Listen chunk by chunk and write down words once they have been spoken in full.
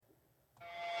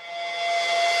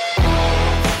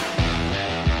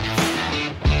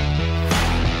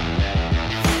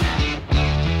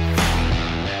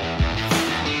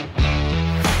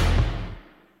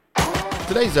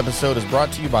Today's episode is brought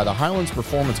to you by the Highlands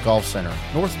Performance Golf Center,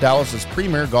 North Dallas's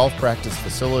premier golf practice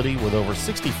facility with over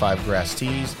 65 grass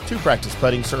tees, 2 practice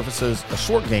putting surfaces, a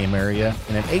short game area,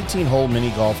 and an 18-hole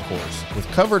mini golf course. With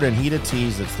covered and heated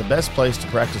tees, it's the best place to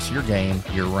practice your game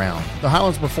year-round. The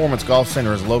Highlands Performance Golf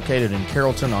Center is located in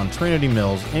Carrollton on Trinity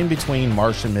Mills, in between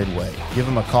Marsh and Midway. Give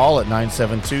them a call at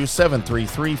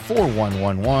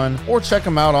 972-733-4111 or check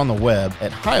them out on the web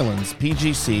at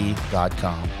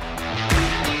highlandspgc.com.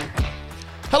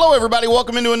 Hello, everybody.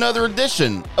 Welcome into another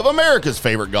edition of America's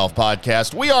favorite golf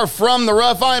podcast. We are From the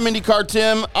Rough. I am IndyCar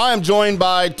Tim. I am joined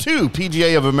by 2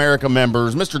 PGA of America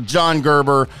members, Mr. John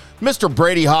Gerber, Mr.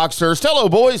 Brady Hawkshurst. Hello,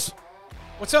 boys.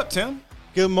 What's up, Tim?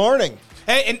 Good morning.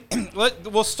 Hey, and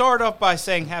we'll start off by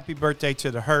saying happy birthday to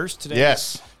the Hurst.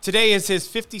 Today is his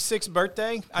 56th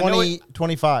birthday.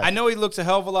 25. I know he looks a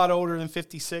hell of a lot older than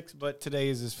 56, but today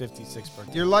is his 56th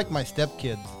birthday. You're like my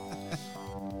stepkid.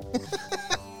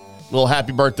 Little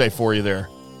happy birthday for you there.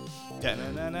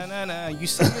 Da-na-na-na-na-na. You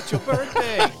sing at your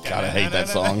birthday. God, I hate that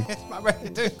song. It's my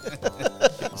birthday.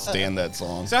 Stand that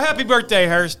song. So happy birthday,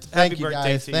 Hurst. Thank Happy you,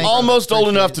 birthday guys. to you. Thank you. Almost old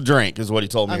Appreciate enough it. to drink is what he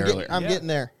told me earlier. I'm getting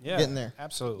there. Yeah, Getting there.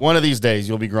 Absolutely. One of these days,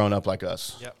 you'll be grown up like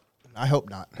us. Yep. I hope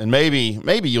not. And maybe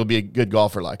you'll be a good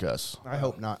golfer like us. I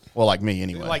hope not. Well, like me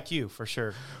anyway. Like you, for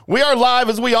sure. We are live,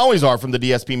 as we always are, from the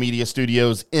DSP Media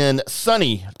Studios in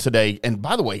sunny today. And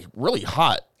by the way, really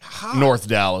hot. North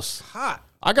Dallas. Hot.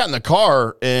 I got in the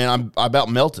car, and I about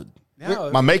melted.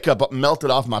 No, My makeup melted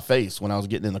off my face when I was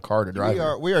getting in the car to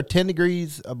drive. We are 10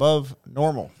 degrees above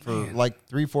normal for like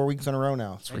 3-4 weeks in a row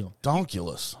now. It's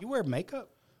redonkulous. you wear makeup?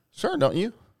 Sure, don't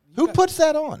you? Who puts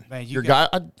that on? Man, Your guy,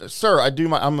 sir. I do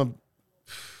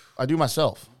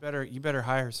myself. You better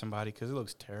hire somebody because it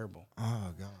looks terrible.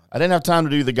 Oh, God. I didn't have time to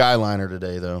do the guy liner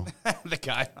today, though. The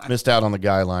guy. Missed out on the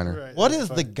guy liner. Right, What that's is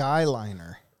funny. the guy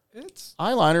liner? It's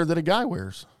Eyeliner that a guy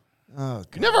wears. Oh, You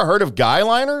God. never heard of guy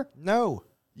liner? No.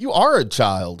 You are a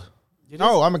child.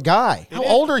 No, I'm a guy. How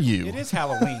old are you? It is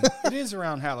Halloween. It is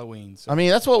around Halloween. So. I mean,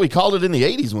 that's what we called it in the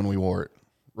 80s when we wore it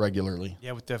regularly.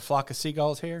 Yeah, with the flock of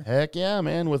seagulls here. Heck yeah,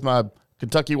 man, with my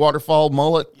Kentucky waterfall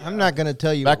mullet. I'm not going to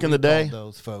tell you Back what in we the day? called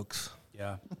those folks.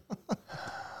 Yeah.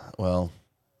 Well,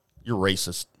 you're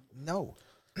racist. No.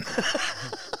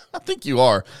 I think you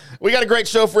are. We got a great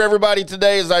show for everybody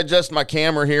today as I adjust my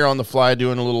camera here on the fly,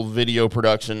 doing a little video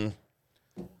production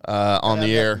on the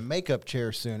Have air. that makeup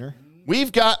chair sooner.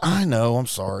 We've got, I know, I'm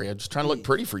sorry. I'm just trying to look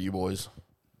pretty for you boys.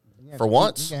 You're For You're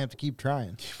once. going to have to keep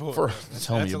trying. Tell me That's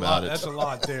a about lot. it. That's a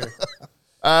lot there.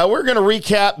 We're going to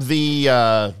recap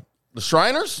the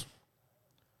Shriners.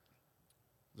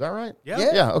 Is that right?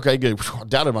 Yeah. Yeah, okay, good. I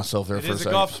doubted myself there It for a is a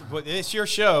second. golf. But it's your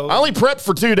show, I only prepped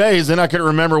for 2 days, and I couldn't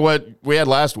remember what we had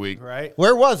last week. right?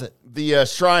 Where was it? The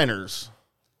Shriners.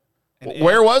 And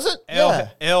Where was it?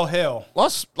 El Hill.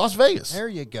 Las Vegas. There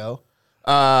you go.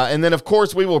 And then, of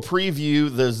course, we will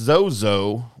preview the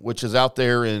Zozo, which is out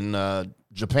there in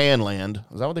Japan land.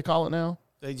 Is that what they call it now?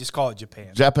 They just call it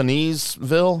Japan.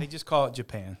 Japaneseville? They just call it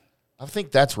Japan. I think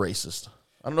that's racist.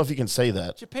 I don't know if you can say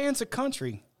that. Japan's a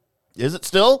country. Is it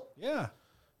still? Yeah.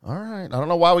 All right. I don't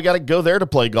know why we got to go there to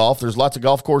play golf. There's lots of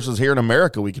golf courses here in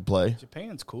America we could play.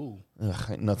 Japan's cool. Ugh,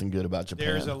 ain't nothing good about Japan.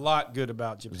 There's a lot good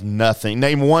about Japan. Nothing.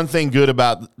 Name one thing good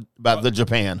about the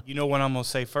Japan. You know what I'm going to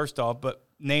say first off, but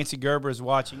Nancy Gerber is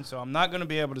watching, so I'm not going to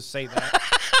be able to say that.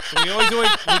 So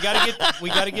we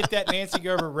got to get that Nancy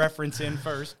Gerber reference in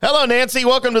first. Hello, Nancy.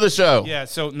 Welcome to the show. Yeah,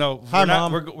 so no, Hi, we're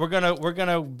not. Mom. We're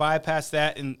gonna bypass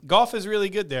that, and golf is really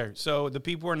good there. So the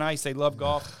people are nice; they love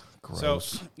golf.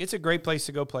 Gross. So it's a great place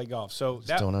to go play golf. So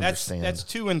don't that's understand.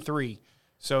 2 and 3.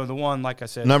 So the one, like I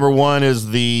said, Number 1 is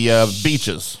the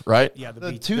beaches, right? yeah,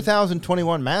 The beach.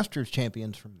 2021 Masters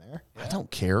champions from there. I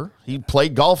don't care. He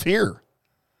played golf here.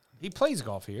 He plays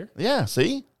golf here. Yeah,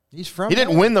 see? He's from He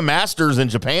didn't there. win the Masters in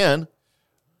Japan.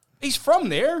 He's from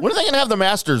there. When are they going to have the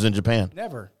Masters in Japan?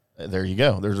 Never. There you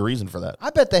go. There's a reason for that.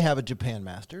 I bet they have a Japan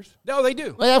Masters. No, they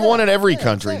do. They have one in every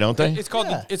country, exactly. don't they? It's called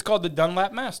Yeah. it's called the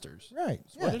Dunlap Masters. Right.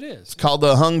 That's what it is. It's called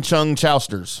the Hung Chung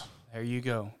Chousters. There you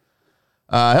go.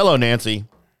 Hello, Nancy.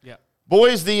 Yeah.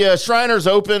 Boys, the Shriners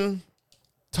Open.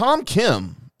 Tom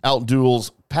Kim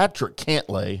outduels Patrick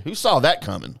Cantlay. Who saw that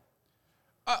coming?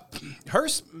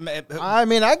 Hurst. I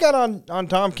mean, I got on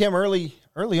Tom Kim early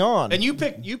on. And you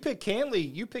picked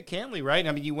Cantley. You picked Cantley, right?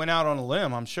 I mean, you went out on a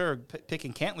limb, I'm sure,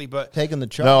 picking Cantley. But taking the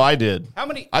charge. No, I did. how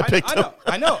many? I picked him.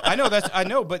 I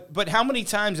know. But how many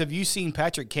times have you seen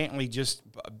Patrick Cantley just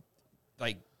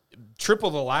like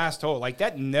triple the last hole. Like,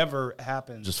 that never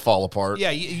happens. Just fall apart. Yeah,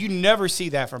 you never see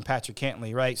that from Patrick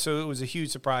Cantlay, right? So it was a huge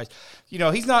surprise.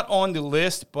 He's not on the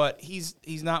list, but he's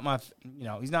not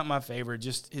my favorite.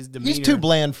 Just his demeanor. He's too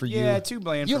bland for you. Yeah, too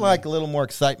bland. You for like me. a little more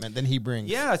excitement than he brings.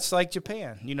 Yeah, it's like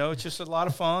Japan. It's just a lot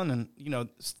of fun and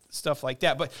stuff like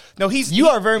that. But no, You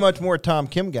are very much more a Tom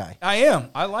Kim guy. I am.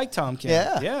 I like Tom Kim.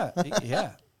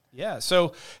 Yeah. Yeah.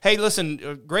 So, hey, listen,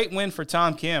 a great win for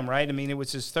Tom Kim, right? I mean, it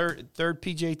was his third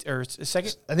PGA or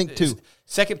second. I think two.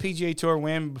 Second PGA Tour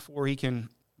win before he can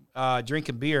drink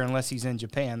a beer, unless he's in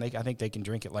Japan. I think they can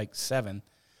drink it like 7.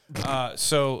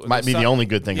 So Might be the only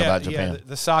good thing about Japan. Yeah,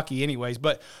 the sake, anyways.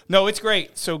 But no, it's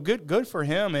great. So good for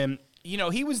him. And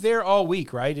he was there all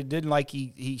week, right? It didn't like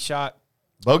he shot.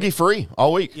 Bogey free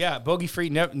all week. Yeah, bogey free.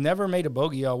 Never made a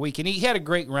bogey all week, and he had a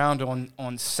great round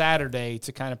on Saturday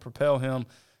to kind of propel him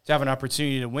to have an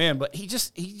opportunity to win. But he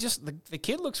just the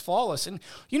kid looks flawless, and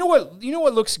you know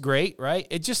what looks great,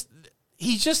 right?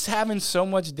 He's just having so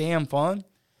much damn fun.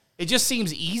 It just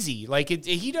seems easy. Like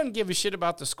he doesn't give a shit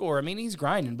about the score. I mean, he's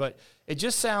grinding, but it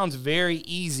just sounds very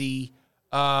easy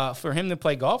for him to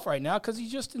play golf right now because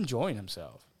he's just enjoying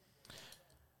himself.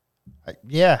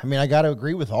 Yeah, I mean, I got to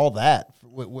agree with all that.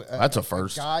 That's a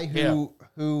first. Guy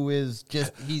who is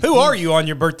just Who are you on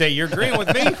your birthday? You're agreeing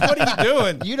with me? What are you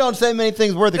doing? You don't say many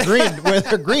things worth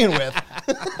agreeing with.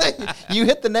 You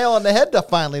hit the nail on the head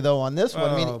finally though on this one.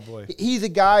 I mean, boy. He's a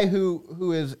guy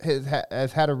who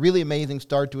has had a really amazing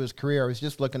start to his career. I was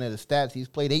just looking at his stats. He's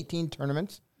played 18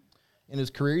 tournaments in his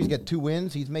career. He's got 2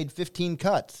 wins. He's made 15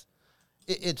 cuts.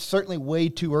 It's certainly way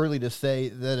too early to say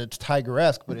that it's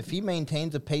Tiger-esque, but if he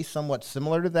maintains a pace somewhat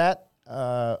similar to that,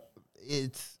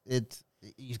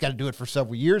 he's got to do it for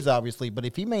several years, obviously. But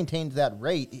if he maintains that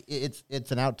rate,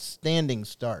 it's an outstanding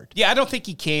start. Yeah, I don't think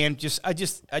he can.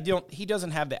 He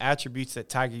doesn't have the attributes that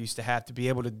Tiger used to have to be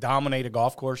able to dominate a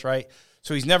golf course, right?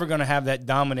 So he's never going to have that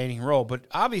dominating role. But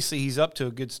obviously, he's up to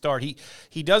a good start.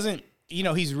 He doesn't.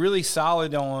 He's really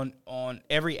solid on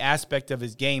every aspect of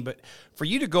his game. But for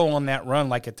you to go on that run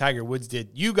like a Tiger Woods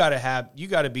did, you got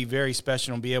to be very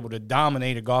special and be able to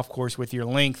dominate a golf course with your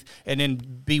length, and then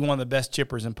be one of the best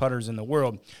chippers and putters in the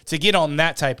world to get on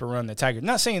that type of run that Tiger.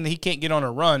 Not saying that he can't get on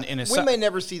a run in a. We may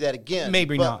never see that again.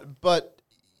 Maybe not. But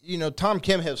Tom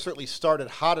Kim has certainly started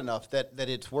hot enough that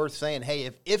it's worth saying, hey,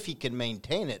 if he can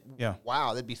maintain it,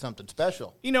 wow, that'd be something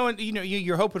special.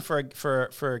 You're hoping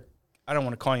for. I don't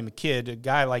want to call him a kid, a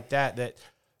guy like that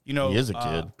he is a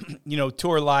kid.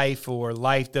 Tour life or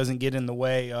life doesn't get in the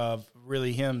way of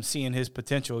really him seeing his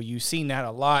potential. You've seen that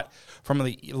a lot from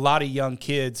a lot of young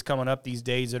kids coming up these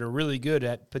days that are really good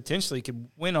at potentially could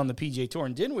win on the PGA Tour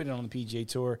and did win on the PGA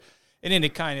Tour. And then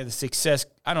it kind of the success,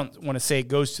 I don't want to say it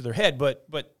goes to their head, but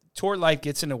tour life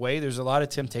gets in the way. There's a lot of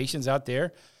temptations out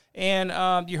there.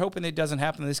 And you're hoping it doesn't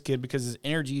happen to this kid because his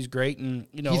energy is great, and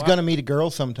he's going to meet a girl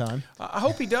sometime. I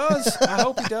hope he does. I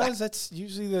hope he does. That's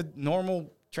usually the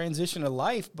normal transition of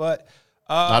life, but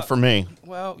not for me.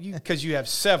 Well, because you have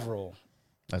several.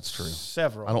 That's true.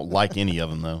 Several. I don't like any of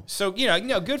them though. So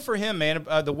good for him, man.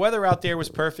 The weather out there was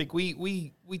perfect.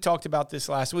 We talked about this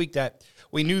last week that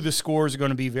we knew the scores are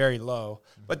going to be very low,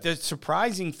 but the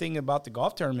surprising thing about the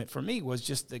golf tournament for me was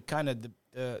just the kind of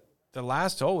the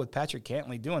last hole with Patrick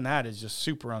Cantlay doing that is just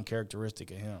super uncharacteristic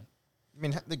of him. I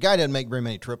mean, the guy doesn't make very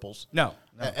many triples. No.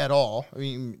 At all. I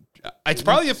mean, it's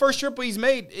probably the first triple he's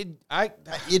made. I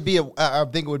think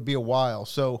it would be a while.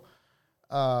 So,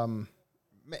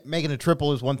 making a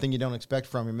triple is one thing you don't expect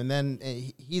from him, and then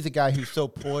he's a guy who's so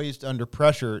poised under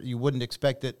pressure you wouldn't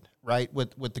expect it, right?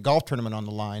 With the golf tournament on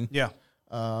the line. Yeah.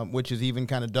 Which is even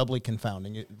kind of doubly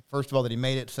confounding. First of all, that he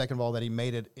made it. Second of all, that he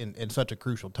made it in such a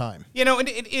crucial time. And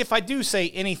if I do say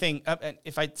anything,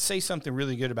 if I say something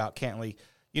really good about Cantlay,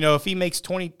 if he makes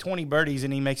 20 birdies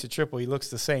and he makes a triple, he looks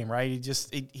the same, right?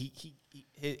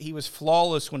 He was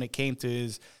flawless when it came to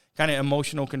his kind of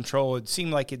emotional control. It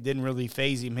seemed like it didn't really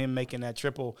faze him making that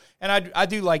triple. And I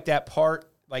do like that part.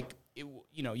 Like,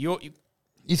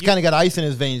 He's kind of got ice in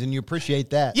his veins, and you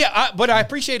appreciate that. Yeah, but I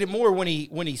appreciate it more when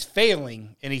he's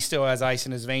failing and he still has ice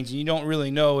in his veins, and you don't really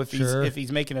know if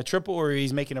he's making a triple or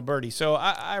he's making a birdie. So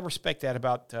I respect that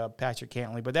about Patrick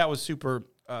Cantlay, but that was super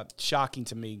shocking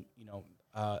to me,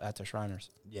 at the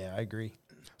Shriners. Yeah, I agree.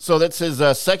 So that's his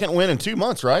second win in 2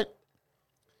 months, right?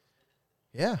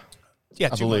 Yeah. Yeah,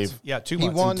 I believe. Yeah, 2 He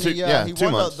months. won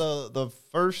Two months.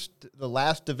 the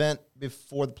last event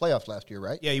before the playoffs last year,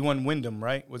 right? Yeah, he won Wyndham,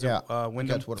 right? Was it Wyndham?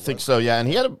 That's what it I think was. so, yeah. And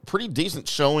he had a pretty decent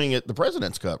showing at the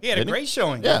President's Cup. He had a great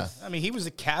showing. Yeah. I mean, he was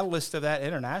the catalyst of that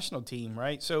international team,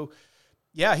 right? So,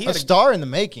 yeah, he A had star in the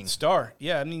making. star.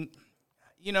 Yeah, I mean,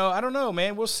 I don't know,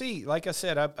 man. We'll see. Like I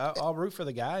said, I'll root for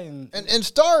the guy. And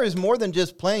Starr is more than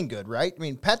just playing good, right? I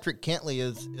mean, Patrick Cantlay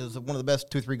is one of the best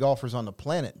 2-3 golfers on the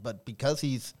planet, but because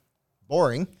he's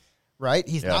boring, right?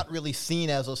 He's not really seen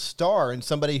as a star and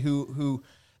somebody who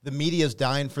the media is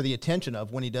dying for the attention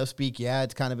of. When he does speak,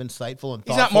 it's kind of insightful and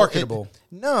thoughtful. He's not marketable.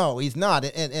 No, he's not.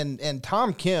 And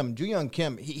Tom Kim, Joo-Young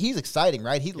Kim, he's exciting,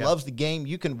 right? He loves the game.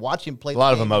 You can watch him play. A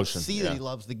lot of game emotion. and see that he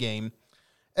loves the game.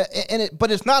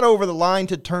 But it's not over the line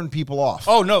to turn people off.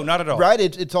 Oh no, not at all. Right?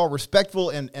 It's all respectful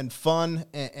and fun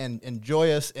and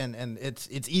joyous, and it's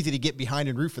easy to get behind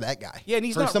and root for that guy. Yeah, and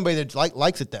he's for not somebody that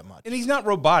likes it that much. And he's not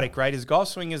robotic, right? His golf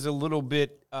swing is a little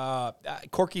bit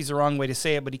quirky's the wrong way to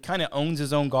say it, but he kind of owns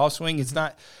his own golf swing. It's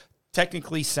not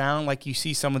technically sound like you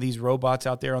see some of these robots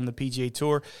out there on the PGA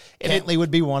Tour. And Cantlay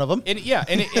would be one of them. And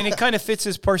it kind of fits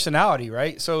his personality,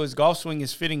 right? So his golf swing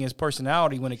is fitting his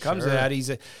personality when it comes to that.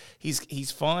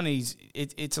 He's fun.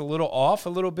 It's a little off a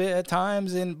little bit at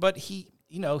times, but he's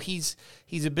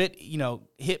a bit,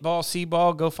 hit ball, see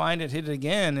ball, go find it, hit it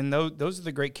again. And those are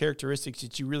the great characteristics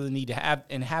that you really need to have,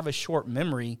 and have a short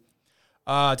memory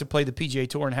to play the PGA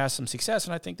Tour and have some success.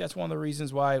 And I think that's one of the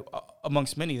reasons why,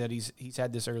 amongst many, that he's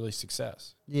had this early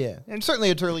success. Yeah, and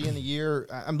certainly it's early in the year.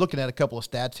 I'm looking at a couple of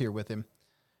stats here with him.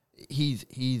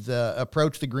 He's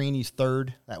approached the green. He's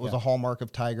third. That was a hallmark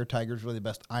of Tiger. Tiger's really the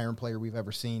best iron player we've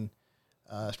ever seen.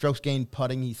 Strokes gained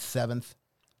putting, he's seventh.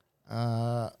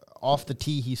 Off the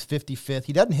tee, he's 55th.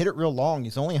 He doesn't hit it real long.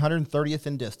 He's only 130th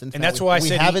in distance. And that's why I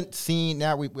said we haven't seen.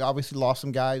 Now we obviously lost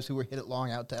some guys who were hit it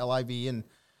long out to LIV, and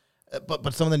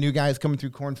but some of the new guys coming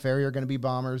through Korn Ferry are going to be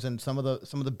bombers, and some of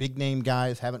the big name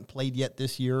guys haven't played yet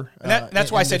this year. And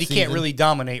that's why I said he can't really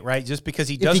dominate, right? Just because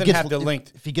he doesn't have the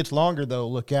length. If he gets longer, though,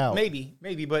 look out. Maybe,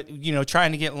 but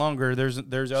trying to get longer,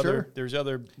 there's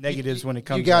other negatives when it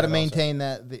comes. You got to maintain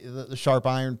that the sharp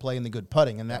iron play and the good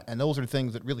putting, and those are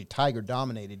things that really Tiger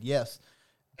dominated. Yes,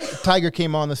 Tiger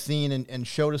came on the scene and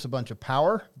showed us a bunch of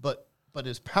power, but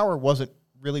his power wasn't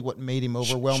really what made him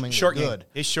overwhelmingly good.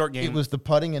 His short game. It was the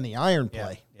putting and the iron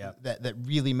play that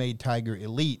really made Tiger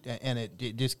elite, and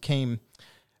it just came.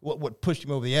 What pushed him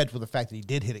over the edge was the fact that he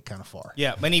did hit it kind of far.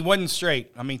 Yeah, and he wasn't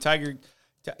straight. I mean, Tiger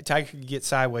could get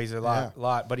sideways a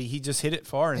lot, but he just hit it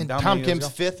far and dominated. Tom Kim's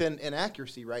fifth in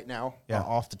accuracy right now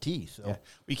off the tee. So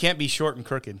we can't be short and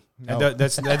crooked. No.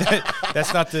 That's not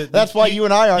the. That's why you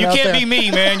and I are. You out can't there. be me,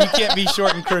 man. You can't be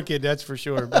short and crooked. That's for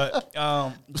sure. But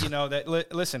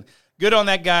listen. Good on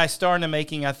that guy, star in the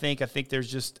making. I think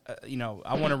there's just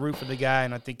I want to root for the guy,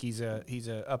 and I think he's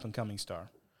a up and coming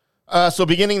star. So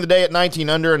beginning the day at 19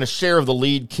 under and a share of the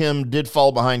lead, Kim did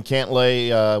fall behind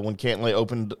Cantlay when Cantlay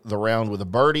opened the round with a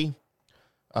birdie.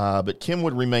 But Kim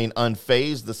would remain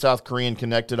unfazed. The South Korean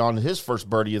connected on his first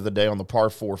birdie of the day on the par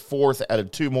 4 fourth,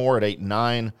 added two more at 8 and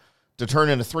 9 to turn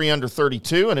into 3 under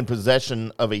 32 and in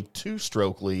possession of a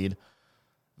 2-stroke lead.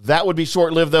 That would be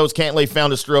short-lived, though, as Cantlay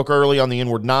found a stroke early on the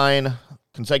inward 9,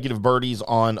 consecutive birdies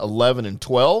on 11 and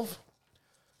 12.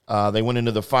 They went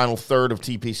into the final third of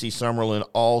TPC Summerlin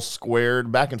all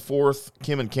squared. Back and forth,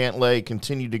 Kim and Cantlay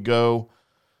continued to go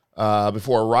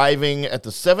before arriving at the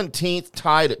 17th,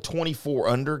 tied at 24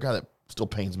 under. God, that still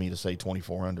pains me to say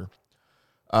 24 under.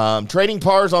 Trading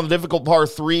pars on the difficult par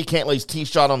 3, Cantlay's tee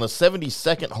shot on the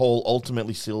 72nd hole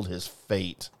ultimately sealed his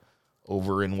fate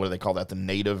over in, what do they call that, the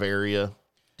native area?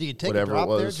 Do you take a drop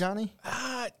there, Johnny?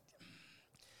 I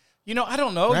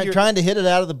don't know. Right, trying to hit it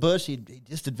out of the bush, he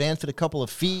just advanced it a couple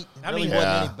of feet. Wasn't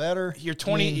any better. You're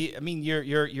 20.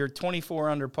 You're 24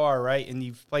 under par, right? And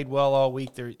you've played well all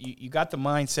week. You got the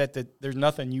mindset that there's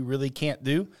nothing you really can't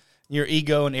do. Your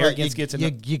ego and arrogance gets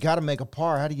in. You got to make a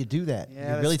par. How do you do that?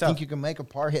 Yeah, you really think you can make a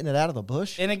par hitting it out of the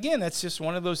bush? And again, that's just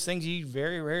one of those things you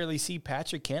very rarely see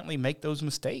Patrick Cantlay make those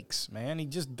mistakes, man. He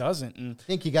just doesn't. And I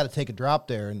think you got to take a drop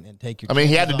there and take your. I mean,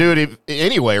 he had to do it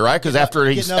anyway, right? Because after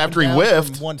he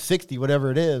whiffed 160, whatever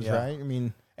it is, right? I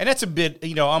mean, and that's a bit.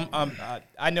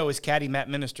 I know his caddy Matt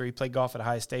Minister. He played golf at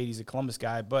Ohio State. He's a Columbus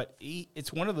guy, but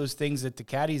it's one of those things that the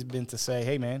caddy's been to say,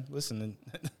 "Hey, man, listen."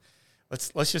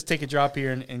 Let's just take a drop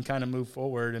here and kind of move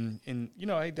forward, and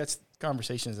that's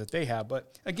conversations that they have.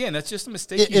 But again, that's just a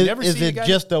mistake. Is it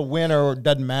just a win or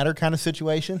doesn't matter kind of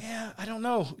situation? Yeah, I don't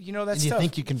know. That's do you tough.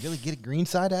 think you can really get a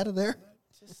greenside out of there?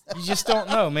 You just don't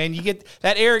know, man. You get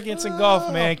that arrogance in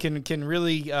golf, man, can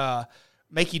really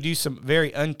make you do some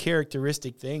very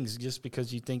uncharacteristic things just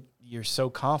because you think you're so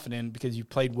confident because you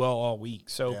played well all week.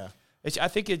 So I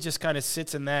think it just kind of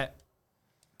sits in that.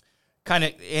 Kind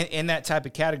of in that type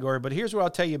of category, but here's what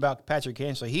I'll tell you about Patrick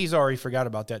Cantlay. He's already forgot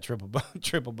about that triple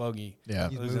bogey,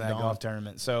 losing that golf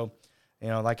tournament. So,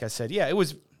 like I said, it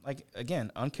was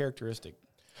uncharacteristic.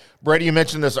 Brady, you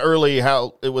mentioned this early,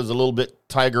 how it was a little bit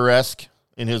Tiger-esque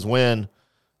in his win.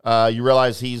 You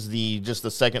realize he's just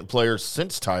the second player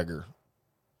since Tiger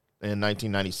in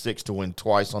 1996 to win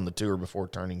twice on the tour before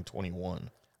turning 21.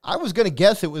 I was going to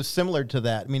guess it was similar to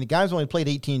that. I mean, the guy's only played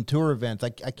 18 tour events. I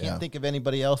can't think of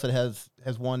anybody else that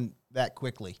has won that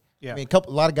quickly. Yeah. I mean, a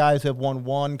lot of guys have won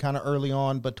one kind of early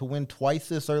on, but to win twice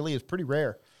this early is pretty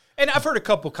rare. And I've heard a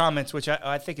couple comments, which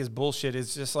I think is bullshit.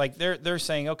 It's just like they're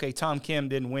saying, okay, Tom Kim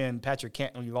didn't win. Patrick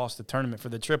Cantlay lost the tournament for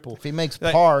the Triple. If he makes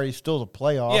par, he's still a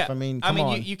playoff. Yeah, I mean, come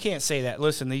on. You can't say that.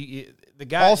 Listen, the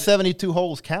guy. All 72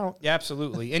 holes count. Yeah,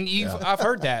 absolutely. And I've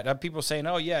heard that. People saying,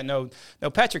 oh, yeah, no,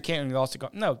 Patrick Cantlay lost the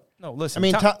golf. No, listen. I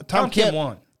mean, Tom Kim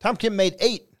won. Tom Kim made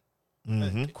 8.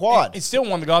 Quad. He still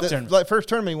won the golf tournament. Like first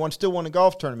tournament, he still won the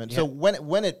golf tournament. Yeah. So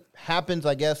when it happens,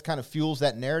 I guess, kind of fuels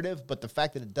that narrative. But the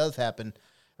fact that it does happen,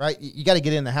 right? You got to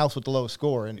get in the house with the lowest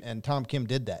score, and Tom Kim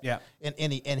did that. Yeah,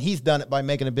 and he's done it by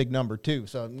making a big number too.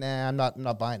 So I'm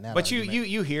not buying that. But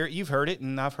you've heard it,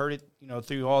 and I've heard it,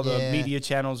 through all the media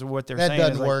channels or what they're saying. That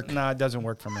doesn't work. No, it doesn't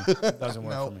work for me. It doesn't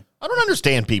work for me. I don't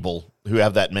understand people who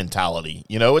have that mentality.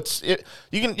 You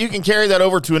can carry that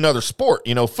over to another sport.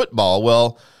 Football.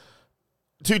 Well,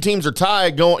 two teams are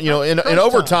tied going, in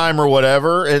overtime or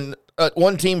whatever, and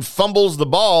one team fumbles the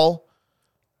ball.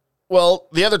 Well,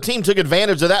 the other team took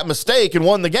advantage of that mistake and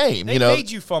won the game. They made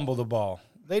you fumble the ball.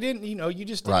 They didn't, you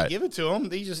just didn't give it to them.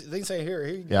 They say, here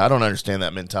you go. Yeah, I don't understand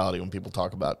that mentality when people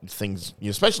talk about things,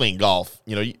 especially in golf.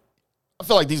 I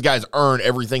feel like these guys earn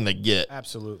everything they get.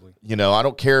 Absolutely. I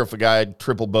don't care if a guy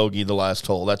triple bogeyed the last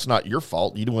hole. That's not your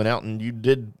fault. You went out and you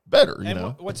did better.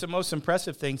 What's the most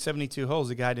impressive thing? 72 holes.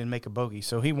 The guy didn't make a bogey,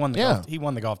 so he won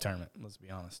the golf tournament. Let's be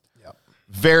honest. Yep.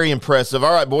 Very impressive.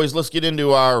 All right, boys, let's get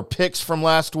into our picks from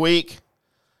last week.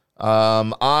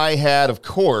 I had, of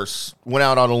course, went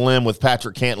out on a limb with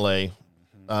Patrick Cantlay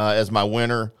as my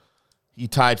winner. He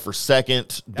tied for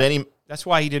second. That's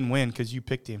why he didn't win, because you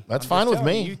picked him. That's fine with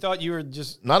me. You thought you were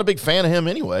just not a big fan of him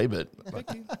anyway, but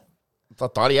I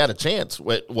thought he had a chance.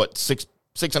 What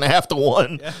 6.5 to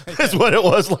 1 is what it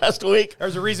was last week.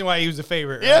 There's a reason why he was a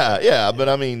favorite. Right? Yeah, but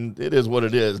I mean, it is what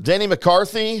it is. Denny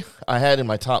McCarthy, I had in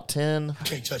my top 10.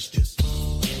 Can't touch this.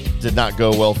 Did not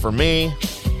go well for me.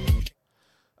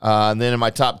 And then in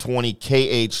my top 20,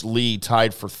 K.H. Lee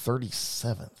tied for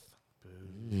 37th.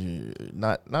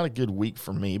 Not a good week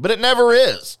for me, but it never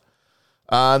is.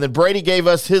 And then Brady gave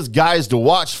us his guys to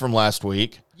watch from last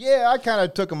week. Yeah, I kind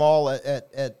of took them all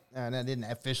at and I didn't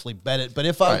officially bet it, but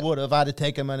if I would have, I'd have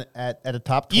taken them at a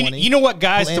top 20. You know what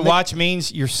guys to watch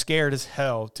means? You're scared as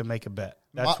hell to make a bet.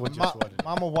 That's what it is.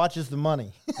 Mama watches the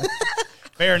money.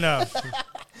 Fair enough.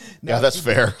 No, that's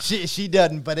fair. She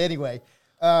doesn't, but anyway.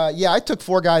 I took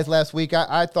 4 guys last week.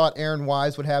 I thought Aaron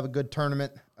Wise would have a good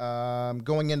tournament.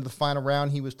 Going into the final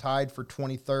round, he was tied for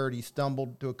 23rd. He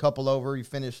stumbled to a couple over. He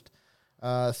finished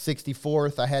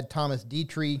 64th. I had Thomas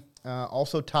Dietrich,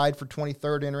 also tied for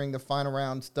 23rd entering the final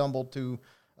round, stumbled to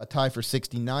a tie for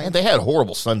 69th. And they had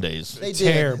horrible Sundays. They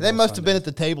did. They must have been at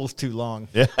the tables too long.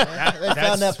 Yeah. They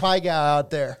found that pie guy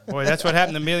out there. Boy, that's what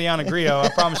happened to Emiliano Grillo. I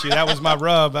promise you, that was my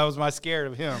rub. That was my scare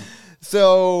of him.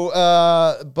 So,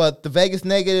 but the Vegas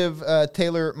negative,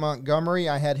 Taylor Montgomery,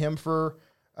 I had him for,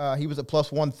 he was at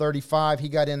plus 135. He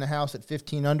got in the house at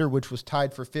 15 under, which was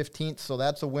tied for 15th. So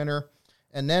that's a winner.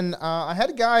 And then I had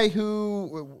a guy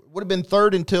who would have been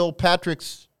third until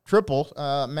Patrick's triple,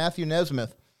 Matthew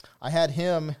Nesmith. I had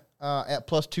him at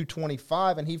plus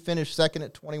 225, and he finished second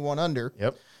at 21 under.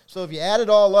 Yep. So if you add it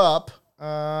all up,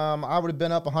 I would have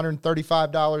been up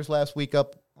 $135 last week,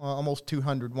 up almost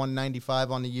 200,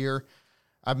 195 on the year.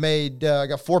 I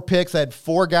got 4 picks. I had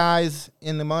 4 guys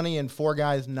in the money and 4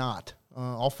 guys not.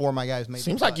 All 4 of my guys made.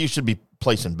 Seems like you should be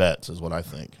placing bets, is what I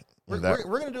think. We're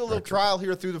going to do a little trial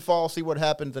here through the fall, see what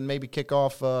happens, and maybe kick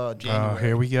off January. Oh,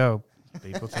 here we go.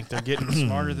 People think they're getting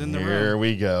smarter than the room. Here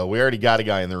we go. We already got a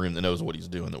guy in the room that knows what he's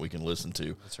doing that we can listen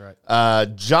to. That's right.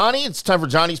 Johnny, it's time for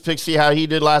Johnny's Picks. See how he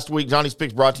did last week. Johnny's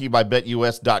Picks brought to you by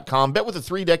BetUS.com. Bet with a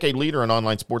 3-decade leader in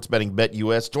online sports betting,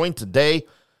 BetUS. Join today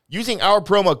using our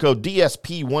promo code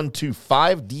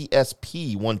DSP125,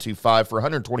 DSP125 for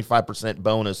 125%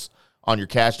 bonus on your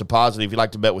cash deposit. If you'd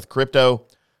like to bet with crypto,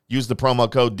 use the promo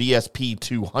code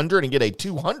DSP200 and get a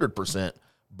 200%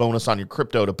 bonus on your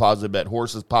crypto deposit. Bet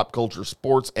horses, pop culture,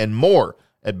 sports, and more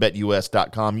at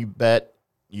BetUS.com. You bet,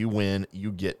 you win,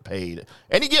 you get paid.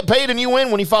 And you get paid and you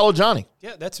win when you follow Johnny.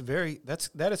 Yeah,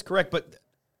 that is correct. But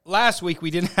last week we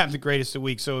didn't have the greatest of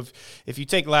weeks. So if you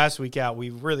take last week out,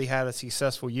 we really had a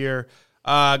successful year.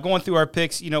 Going through our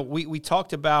picks, we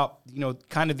talked about,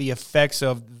 kind of the effects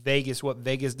of Vegas, what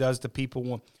Vegas does to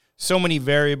people. so many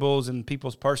variables in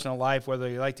people's personal life, whether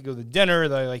they like to go to dinner,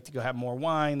 they like to go have more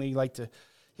wine, they like to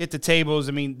hit the tables.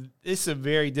 I mean, this is a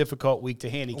very difficult week to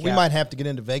handicap. We might have to get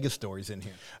into Vegas stories in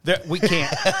here. We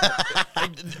can't.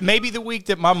 Maybe the week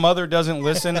that my mother doesn't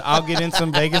listen, I'll get in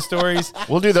some Vegas stories.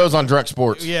 We'll do those on Drunk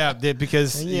Sports. Yeah,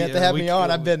 because You have to have me on.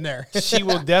 I've been there. She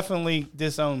will definitely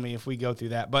disown me if we go through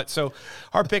that. But so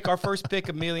our first pick,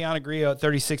 Emiliano Grillo at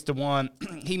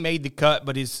 36-1. He made the cut,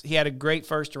 but he had a great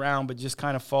first round, but just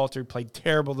kind of faltered. Played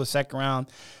terrible the second round.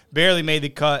 Barely made the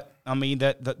cut. I mean,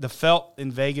 that the felt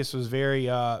in Vegas was very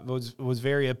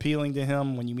very appealing to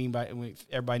him. When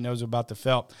everybody knows about the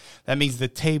felt, that means the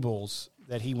tables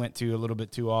that he went to a little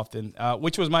bit too often,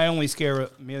 which was my only scare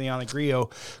with Emiliano Grillo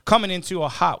coming into a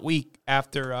hot week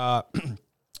after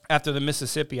after the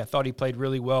Mississippi. I thought he played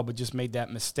really well, but just made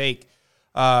that mistake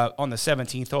on the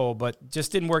 17th hole, but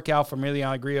just didn't work out for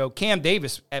Emiliano Grillo. Cam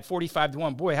Davis at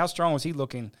 45-1. Boy, how strong was he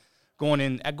looking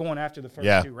going after the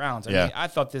first two rounds? I mean, I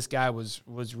thought this guy was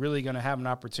really going to have an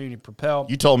opportunity to propel.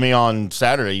 You told me on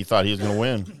Saturday you thought he was going to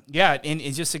win. Yeah, and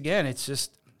it's just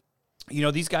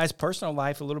these guys' personal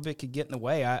life a little bit could get in the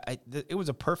way. It was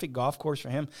a perfect golf course for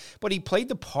him, but he played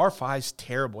the par fives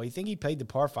terrible. You think he played the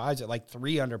par fives at like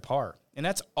 3 under par, and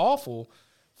that's awful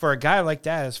for a guy like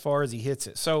that as far as he hits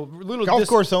it. So golf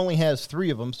course only has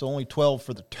 3 of them, so only 12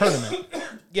 for the tournament.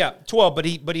 Yeah, 12, but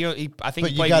he I think.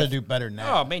 But you got to do better than that.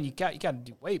 Oh man, you got to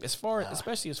do way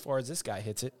especially as far as this guy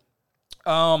hits it.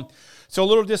 So a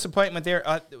little disappointment there.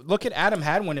 Look at Adam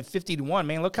Hadwin at 50-1.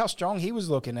 Man, look how strong he was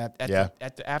looking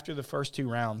after the first 2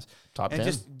 rounds. Top 10.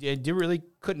 Just really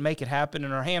couldn't make it happen.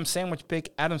 And our ham sandwich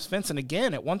pick, Adam Svensson,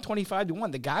 again at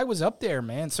 125-1. The guy was up there,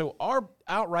 man. So our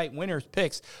outright winners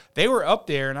picks, they were up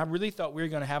there, and I really thought we were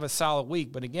going to have a solid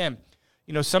week. But again,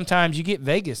 sometimes you get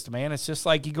Vegas, man. It's just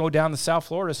like you go down to South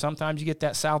Florida. Sometimes you get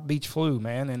that South Beach flu,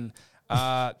 man, and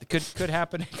it could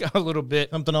happen a little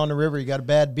bit. Something on the river, you got a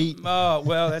bad beat. Oh,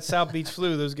 well, that South Beach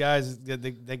flu, those guys,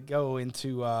 they go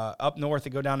into up north, they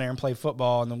go down there and play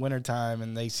football in the wintertime,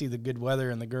 and they see the good weather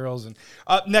and the girls. And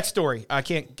next story.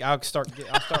 I'll start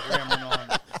rambling on.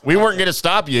 We weren't going to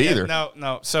stop you either.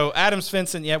 No. So Adam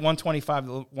Svensson,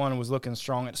 125-1 was looking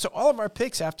strong. So all of our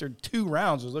picks after 2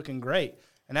 rounds was looking great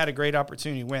and had a great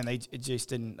opportunity to win. It just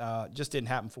didn't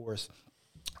happen for us.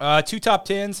 2 top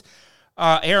 10s.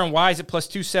 Aaron Wise at plus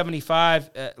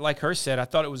 275. Like Hurst said, I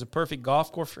thought it was a perfect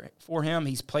golf course for him.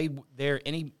 He's played there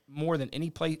more than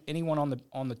anyone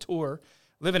on the tour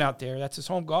living out there. That's his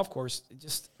home golf course. He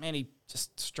just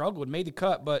struggled, made the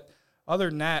cut, but other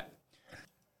than that,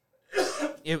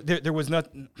 there was no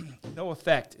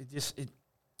effect. It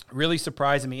really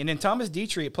surprised me. And then Thomas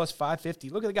Dietrich at plus 550.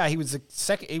 Look at the guy. He was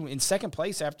in second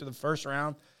place after the first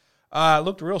round.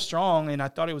 Looked real strong, and I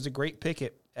thought it was a great pick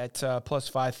at plus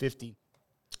 550.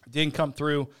 Didn't come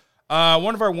through.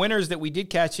 One of our winners that we did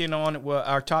catch in on,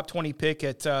 our top 20 pick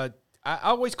at I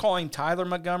always call him Tyler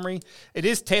Montgomery. It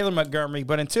is Taylor Montgomery,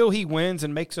 but until he wins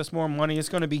and makes us more money, it's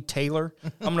going to be Taylor.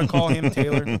 I'm going to call him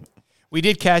Taylor. We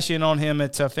did cash in on him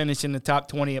at finishing the top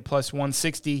 20 at plus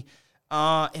 160.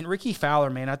 And Ricky Fowler,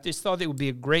 man, I just thought it would be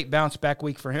a great bounce back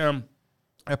week for him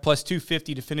at plus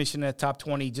 250 to finish in that top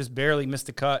 20. Just barely missed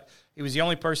the cut. He was the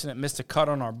only person that missed a cut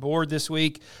on our board this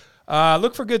week.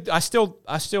 Look for good. I still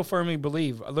firmly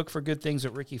believe. Look for good things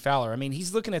with Ricky Fowler. I mean,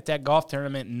 he's looking at that golf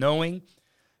tournament knowing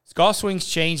his golf swing's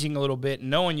changing a little bit,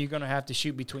 knowing you're going to have to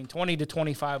shoot between 20 to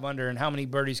 25 under, and how many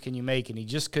birdies can you make? And he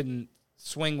just couldn't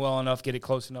swing well enough, get it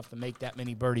close enough to make that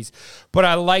many birdies. But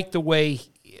I like the way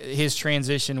his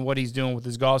transition, what he's doing with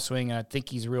his golf swing, and I think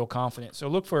he's real confident. So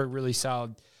look for a really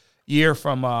solid year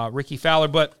from Ricky Fowler.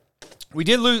 But we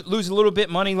did lose a little bit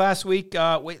money last week.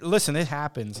 Listen, it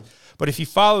happens. But if you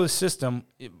follow the system,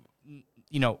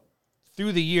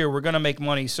 through the year, we're going to make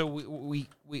money. So we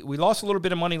lost a little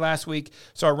bit of money last week.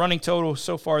 So our running total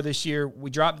so far this year, we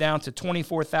dropped down to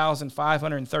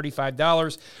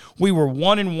 $24,535. We were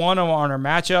 1-1 on our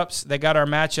matchups. They got our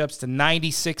matchups to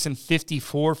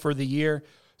 96-54 for the year.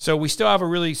 So we still have a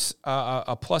really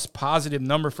a plus positive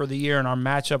number for the year, and our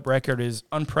matchup record is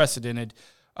unprecedented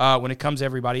when it comes to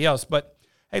everybody else. But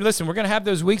hey, listen, we're going to have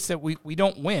those weeks that we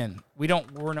don't win.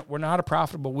 We're not a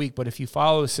profitable week, but if you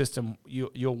follow the system,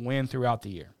 you'll win throughout the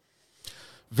year.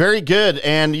 Very good.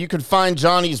 And you can find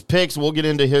Johnny's picks. We'll get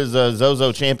into his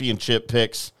Zozo Championship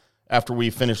picks after we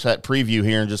finish that preview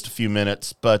here in just a few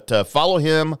minutes. But follow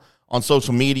him on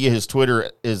social media. His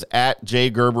Twitter is at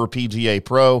JGerberPGA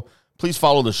Pro. Please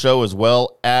follow the show as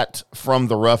well at From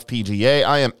the Rough PGA.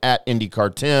 I am at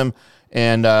IndyCar Tim,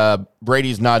 and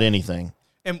Brady's not anything.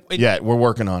 Yeah, we're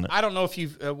working on it. I don't know if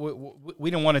you've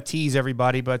we don't want to tease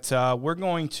everybody, but we're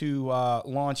going to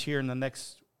launch here in the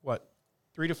next,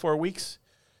 3 to 4 weeks,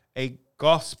 a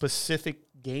golf-specific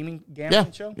gambling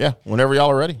show. Yeah, whenever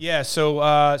y'all are ready. Yeah,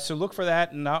 so look for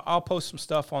that, and I'll post some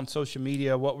stuff on social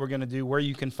media, what we're going to do, where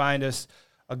you can find us,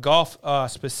 a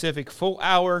golf-specific full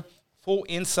hour, full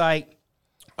insight.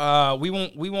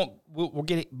 We'll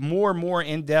get more and more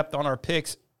in-depth on our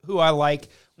picks, who I like,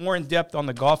 more in-depth on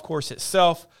the golf course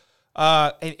itself,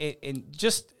 and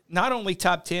just not only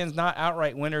top 10s, not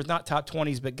outright winners, not top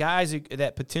 20s, but guys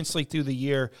that potentially through the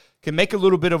year can make a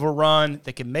little bit of a run,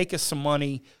 that can make us some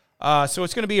money. So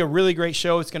it's going to be a really great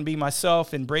show. It's going to be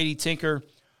myself and Brady Tinker,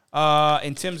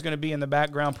 and Tim's going to be in the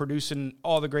background producing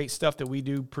all the great stuff that we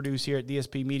do produce here at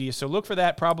DSP Media. So look for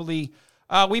that probably.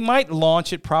 We might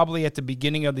launch it probably at the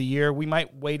beginning of the year. We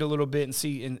might wait a little bit and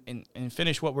see and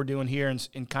finish what we're doing here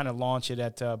and kind of launch it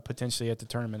at potentially at the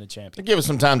Tournament of Champions. Give us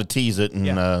some time to tease it. And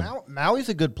Maui's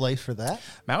a good place for that.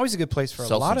 Maui's a good place for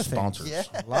a lot of things. Yeah.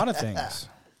 A lot of things.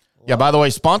 Yeah, by the way,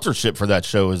 sponsorship for that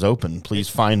show is open. Please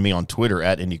find me on Twitter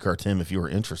at IndyCarTim if you are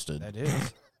interested. That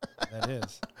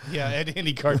is. Yeah, at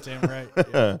IndyCar Tim,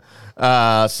 right.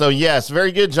 Yeah. So, yes,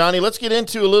 very good, Johnny. Let's get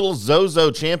into a little Zozo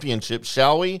Championship,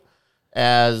 shall we?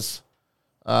 As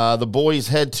the boys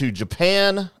head to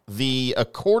Japan, the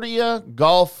Accordia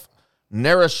Golf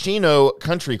Narashino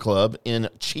Country Club in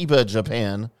Chiba,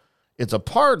 Japan. It's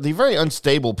the very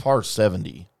unstable par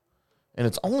 70. And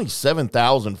it's only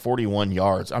 7,041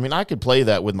 yards. I mean, I could play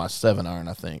that with my 7-iron,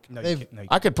 I think. No, you can't.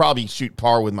 I could probably shoot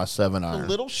par with my 7-iron. A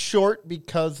little short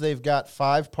because they've got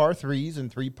 5 par 3s and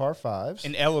 3 par 5s.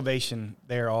 In elevation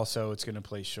there also, it's going to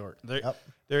play short.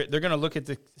 They're going to look at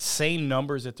the same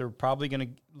numbers that they're probably going to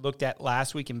looked at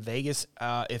last week in Vegas.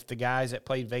 If the guys that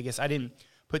played Vegas, I didn't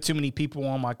put too many people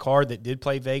on my card that did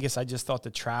play Vegas. I just thought the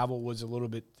travel was a little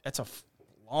bit – that's a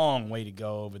long way to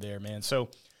go over there, man. So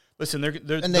 – listen,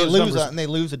 they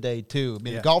lose a day too. I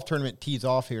mean, Yeah. the golf tournament tees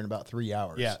off here in about 3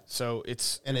 hours. Yeah, so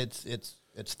it's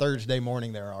Thursday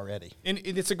morning there already. and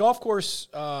it's a golf course.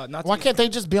 Why can't they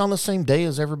just be on the same day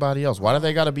as everybody else? Why do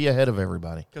they got to be ahead of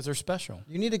everybody? Because they're special.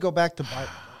 You need to go back to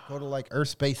like Earth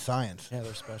Space Science. Yeah,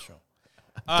 they're special.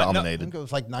 I Dominated. think it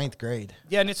was like 9th grade.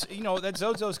 Yeah, and it's that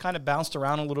Zozo's kind of bounced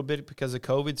around a little bit because of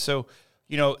COVID. So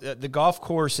the golf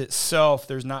course itself,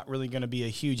 there's not really going to be a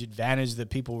huge advantage that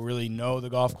people really know the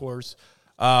golf course.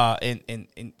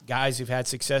 And guys who've had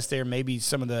success there, maybe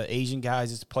some of the Asian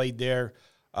guys that's played there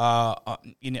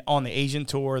on the Asian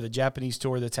tour, the Japanese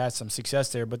tour that's had some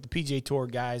success there. But the PGA Tour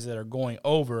guys that are going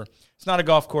over, it's not a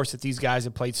golf course that these guys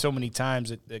have played so many times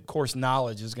that the course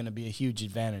knowledge is going to be a huge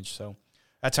advantage. So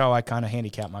that's how I kind of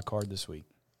handicap my card this week.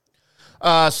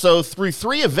 So through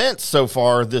 3 events so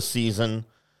far this season,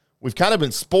 we've kind of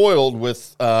been spoiled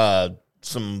with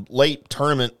some late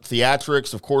tournament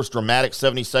theatrics. Of course, dramatic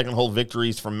 72nd hole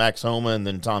victories from Max Homa and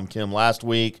then Tom Kim last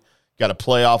week. Got a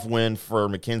playoff win for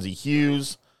Mackenzie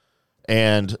Hughes.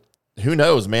 And who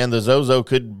knows, man, the Zozo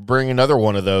could bring another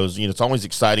one of those. It's always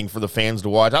exciting for the fans to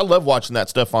watch. I love watching that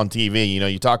stuff on TV.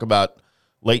 You talk about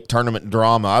late tournament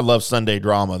drama. I love Sunday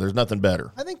drama. There's nothing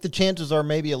better. I think the chances are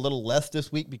maybe a little less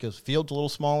this week because field's a little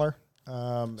smaller.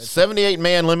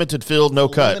 78-man limited field, no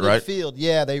cut, right? Field,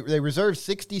 yeah. They reserved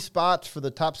 60 spots for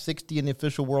the top 60 in the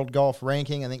official world golf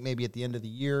ranking. I think maybe at the end of the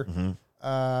year,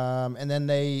 and then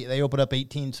they open up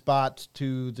 18 spots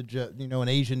to an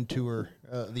Asian tour,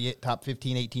 the top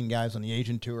 15, 18 guys on the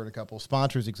Asian tour, and a couple of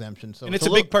sponsors exemptions. So And it's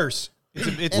a big purse.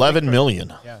 It's $11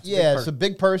 million. Yeah, it's a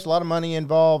big purse, a lot of money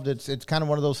involved. It's kind of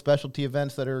one of those specialty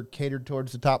events that are catered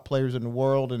towards the top players in the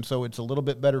world, and so it's a little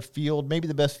bit better field, maybe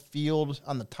the best field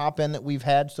on the top end that we've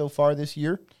had so far this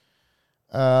year.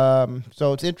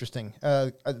 So it's interesting.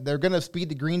 They're going to speed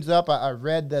the greens up. I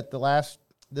read that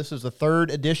this is the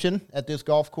 3rd edition at this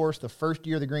golf course. The first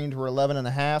year the greens were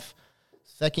 11.5.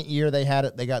 Second year they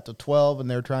got to 12,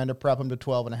 and they're trying to prep them to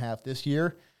 12.5 this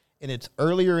year. And it's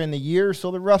earlier in the year,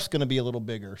 so the rough's going to be a little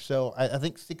bigger. So I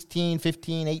think 16,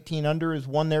 15, 18 under is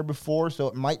one there before, so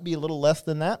it might be a little less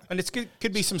than that. And it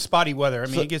could be some spotty weather. I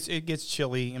mean, it gets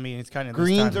chilly. I mean, it's kind of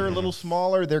greens are a little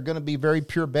smaller. They're going to be very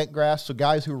pure bent grass. So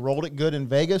guys who rolled it good in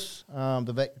Vegas,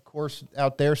 the course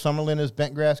out there, Summerlin is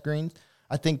bent grass greens.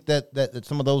 I think that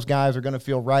some of those guys are going to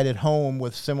feel right at home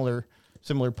with similar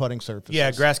putting surfaces. Yeah,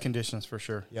 grass conditions for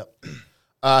sure. Yep.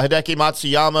 Hideki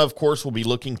Matsuyama, of course, will be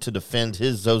looking to defend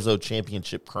his Zozo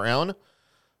Championship crown.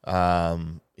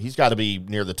 He's got to be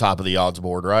near the top of the odds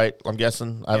board, right? I'm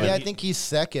guessing. I think he's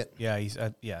second. Yeah, I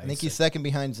think he's second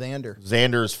behind Xander.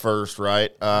 Xander's first,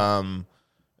 right? Of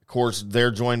course,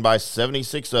 they're joined by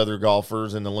 76 other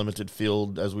golfers in the limited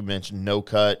field, as we mentioned, no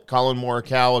cut. Colin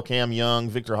Morikawa, Cam Young,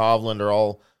 Victor Hovland are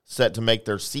all set to make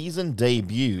their season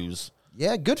debuts.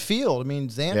 Yeah, good field. I mean,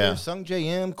 Xander, Sung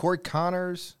J.M., Corey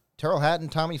Connors, Terrell Hatton,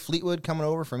 Tommy Fleetwood coming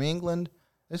over from England.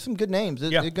 There's some good names.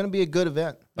 It's Yeah. going to be a good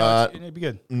event. It'd be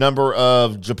good. Number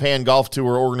of Japan Golf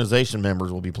Tour organization members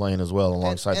will be playing as well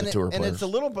alongside the tour and players. it's a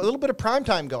little bit of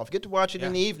primetime golf. Get to watch it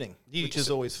in Yeah. the evening, which is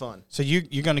always fun. So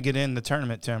you're going to get in the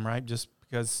tournament, Tim, right? Just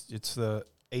because it's the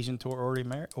Asian Tour Order of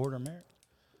Merit?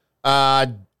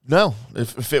 No,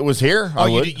 if it was here, I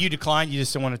would. You declined. You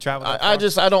just don't want to travel. That I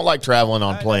far? I don't like traveling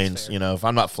on That's planes. fair. You know, if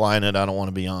I'm not flying it, I don't want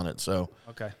to be on it. So,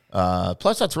 Okay,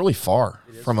 plus that's really far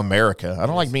from America. I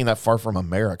don't like being that far from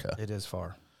America. it is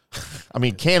far. I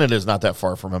mean, Canada's not that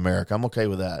far from America. I'm okay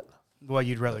with that. Well,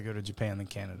 you'd rather go to Japan than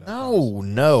Canada.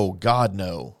 No, God,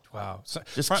 no. Wow. So,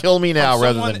 Just kill me now from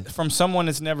rather someone- than- from someone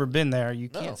that's never been there. You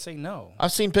can't say no.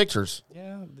 I've seen pictures.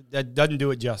 Yeah, that doesn't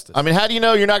do it justice. I mean, how do you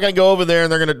know you're not going to go over there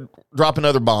and they're going to drop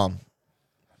another bomb?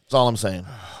 That's all I'm saying.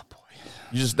 oh boy.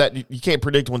 You can't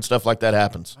predict when stuff like that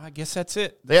happens. I guess that's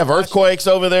it. They have earthquakes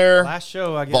over there, Last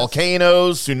show, I guess.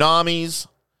 volcanoes, tsunamis.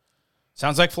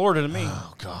 Sounds like Florida to me.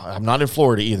 Oh God, I'm not in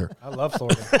Florida either. I love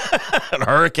Florida. And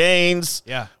hurricanes.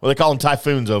 Yeah. Well, they call them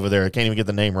typhoons over there. I can't even get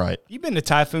the name right. You've been to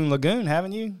Typhoon Lagoon,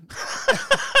 haven't you?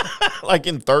 Like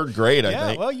in third grade, I Yeah,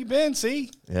 think. well, you've been,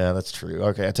 see? Yeah, that's true.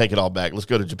 Okay, I take it all back. Let's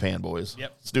go to Japan, boys.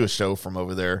 Yep. Let's do a show from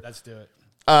over there. Let's do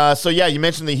it. So yeah, you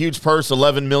mentioned the huge purse,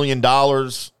 $11 million,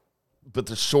 but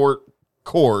the short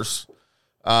course.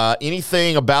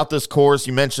 Anything about this course?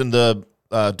 You mentioned the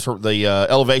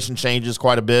elevation changes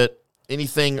quite a bit.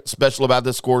 Anything special about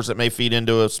this course that may feed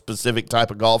into a specific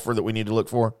type of golfer that we need to look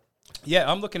for?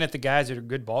 Yeah, I'm looking at the guys that are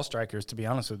good ball strikers, to be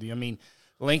honest with you. I mean,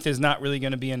 length is not really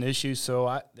going to be an issue, so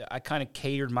I kind of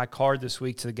catered my card this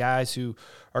week to the guys who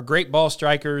are great ball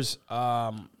strikers.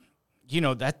 That's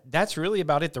really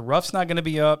about it. The rough's not going to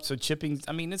be up, so chipping,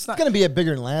 I mean, it's not It's going to be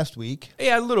bigger than last week.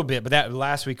 Yeah, a little bit, but that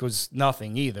last week was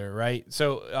nothing either, right?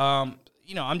 So,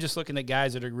 I'm just looking at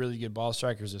guys that are really good ball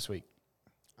strikers this week.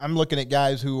 I'm looking at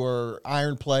guys who are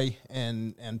iron play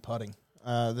and putting.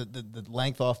 The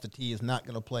length off the tee is not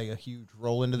going to play a huge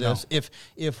role into this.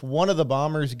 If one of the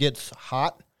bombers gets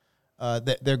hot,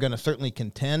 they're going to certainly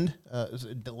contend.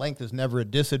 The length is never a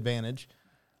disadvantage,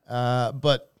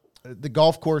 but the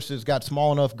golf course has got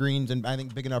small enough greens and I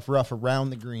think big enough rough around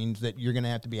the greens that you're going to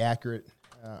have to be accurate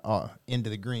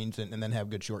into the greens and then have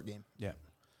good short game. Yeah.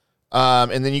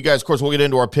 And then you guys, of course, we'll get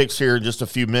into our picks here in just a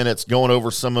few minutes, going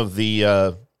over some of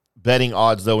the betting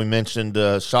odds, though. We mentioned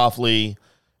Schauffele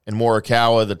and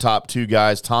Morikawa, the top two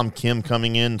guys. Tom Kim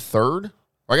coming in third.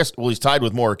 Or I guess, well, he's tied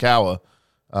with Morikawa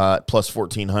at plus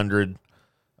 1,400.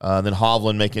 Then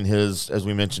Hovland making his, as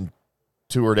we mentioned,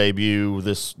 tour debut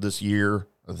this year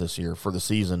for the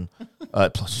season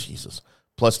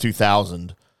plus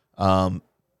 2,000. Are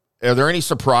there any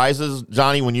surprises,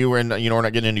 Johnny, when you were in, we're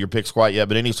not getting into your picks quite yet,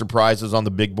 but any surprises on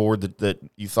the big board that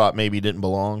you thought maybe didn't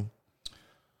belong?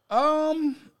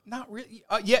 Not really.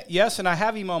 Yes, and I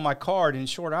have him on my card in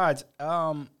short odds.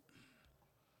 I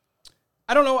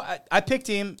don't know. I picked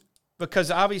him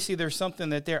because obviously there's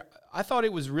something that there. I thought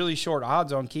it was really short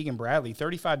odds on Keegan Bradley,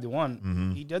 35-1.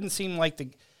 Mm-hmm. He doesn't seem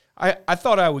like I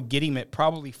thought I would get him at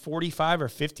probably 45 or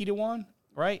 50-1.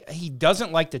 Right? He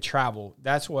doesn't like to travel.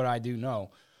 That's what I do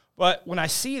know. But when I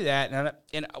see that,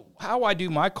 and how I do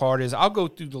my card is I'll go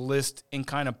through the list and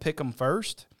kind of pick them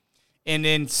first, and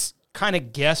then kind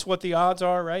of guess what the odds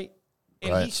are, right?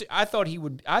 And right. I thought he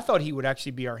would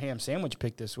actually be our ham sandwich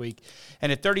pick this week,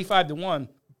 and at 35-1.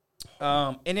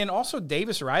 And then also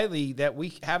Davis Riley, that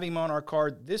we have him on our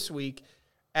card this week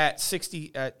at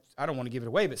 60. I don't want to give it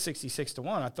away, but 66-1.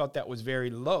 I thought that was very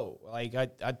low. Like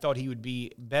I thought he would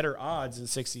be better odds than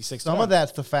 66-1. Some of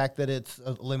that's the fact that it's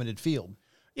a limited field.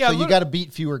 Yeah, so you got to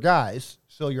beat fewer guys,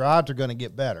 so your odds are going to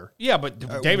get better. Yeah, but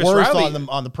Davis worse Riley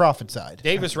on the profit side.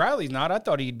 Davis Riley's not. I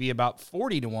thought he'd be about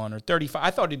 40-1 or 35.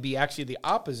 I thought it'd be actually the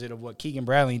opposite of what Keegan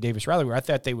Bradley and Davis Riley were. I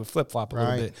thought they would flip flop a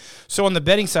little bit. So on the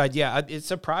betting side, yeah, it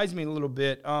surprised me a little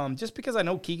bit, just because I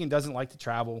know Keegan doesn't like to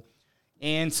travel.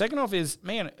 And second off is,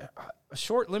 man, a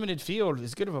short limited field,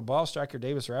 as good of a ball striker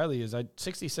Davis Riley is,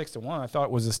 66-1. I thought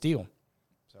it was a steal.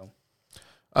 So,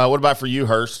 what about for you,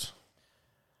 Hurst?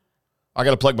 I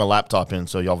got to plug my laptop in,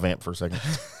 so y'all vamp for a second.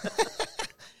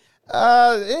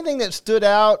 Anything that stood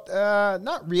out?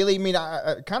 Not really. I mean,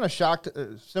 I kind of shocked,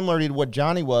 similar to what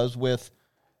Johnny was with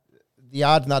the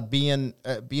odds not being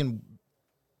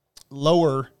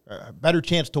lower, better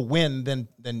chance to win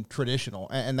than traditional,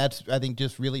 and that's, I think,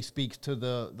 just really speaks to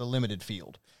the limited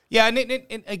field. Yeah, and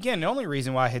again, the only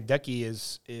reason why Hideki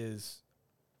is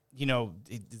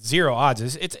zero odds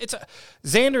is it's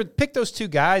Xander picked those two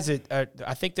guys that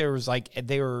I think they were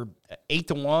 8-1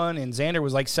 and Xander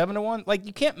was like 7-1. Like,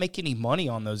 you can't make any money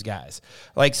on those guys.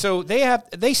 Like, so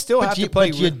they still have to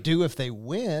play. But you do if they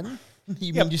win.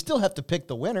 You still have to pick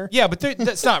the winner. Yeah, but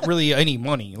that's not really any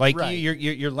money. Like Right.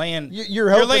 you're laying You're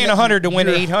hoping laying that 100 to win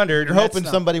 800. You're hoping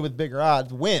somebody with bigger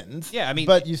odds wins. Yeah, I mean,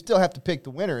 but you still have to pick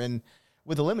the winner. And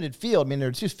with a limited field, I mean,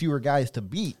 there's just fewer guys to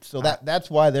beat. So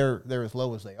that's why they're as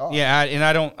low as they are.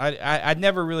 Yeah, I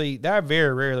never really. I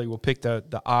very rarely will pick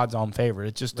the odds on favorite.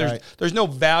 It's just there's no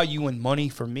value in money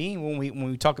for me when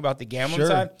we talk about the gambling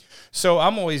side. So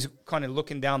I'm always kind of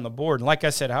looking down the board. And like I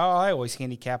said, how I always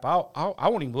handicap, I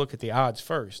won't even look at the odds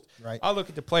first. Right. I'll look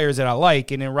at the players that I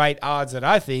like and then write odds that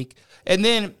I think, and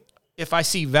then if I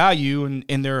see value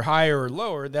and they're higher or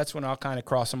lower, that's when I'll kind of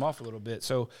cross them off a little bit.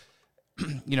 So.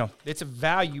 It's a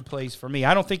value place for me.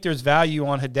 I don't think there's value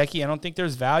on Hideki. I don't think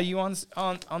there's value on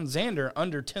Xander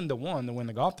under 10-1 to win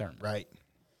the golf tournament. Right.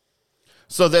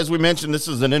 So as we mentioned, this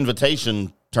is an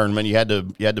invitation tournament. You had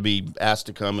to be asked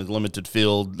to come in limited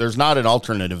field. There's not an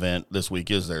alternate event this week,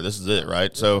 is there? This is it,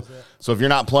 right? So if you're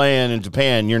not playing in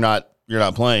Japan, you're not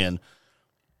playing.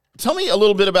 Tell me a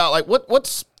little bit about like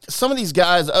what's some of these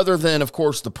guys other than of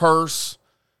course the purse,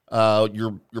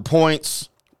 your points.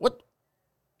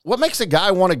 What makes a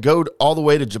guy want to go all the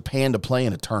way to Japan to play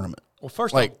in a tournament? Well,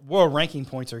 first, like world ranking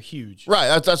points are huge,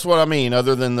 right? That's what I mean.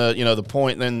 Other than the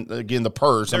point, then again the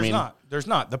purse. There's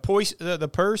not the purse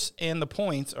and the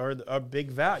points are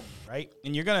big value, right?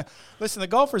 And you're gonna listen. The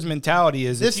golfer's mentality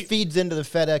is this feeds into the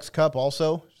FedEx Cup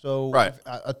also. So right.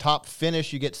 a top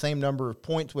finish, you get same number of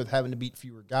points with having to beat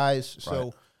fewer guys.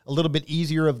 So a little bit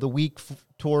easier of the week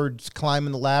towards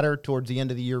climbing the ladder towards the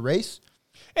end of the year race.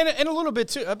 And a little bit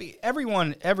too. I mean,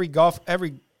 everybody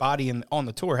on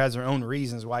the tour has their own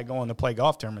reasons why going to play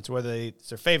golf tournaments. Whether it's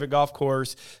their favorite golf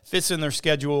course, fits in their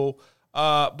schedule.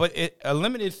 But a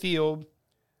limited field,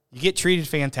 you get treated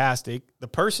fantastic. The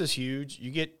purse is huge.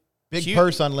 You get big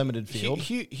purse on limited field,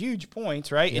 huge points,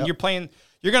 right? Yep. And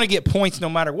you're going to get points no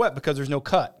matter what because there's no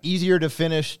cut. Easier to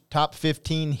finish top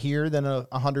 15 here than a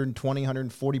 120,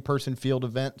 140 person field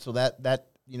event. So that.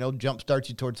 Jump starts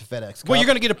you towards the FedEx Cup. Well, you're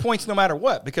going to get a points no matter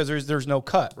what because there's no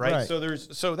cut, right?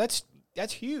 So that's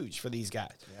huge for these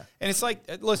guys. Yeah. And it's like,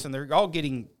 listen, they're all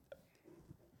getting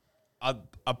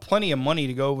a plenty of money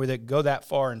to go that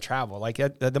far and travel. Like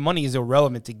the money is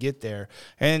irrelevant to get there.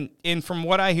 And from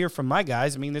what I hear from my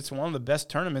guys, I mean, it's one of the best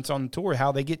tournaments on the tour.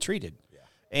 How they get treated. Yeah.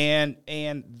 And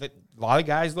a lot of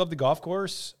guys love the golf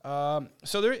course. So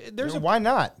there's why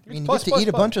not? I mean, you get to eat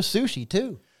a bunch of sushi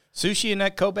too. Sushi and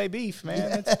that Kobe beef,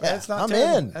 man. That's not.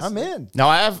 I'm in. Now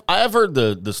I have heard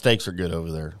the steaks are good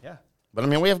over there. Yeah, but I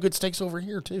mean we have good steaks over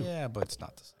here too. Yeah, but it's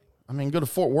not the same. I mean, go to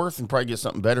Fort Worth and probably get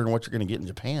something better than what you're going to get in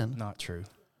Japan. Not true.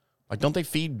 Like, don't they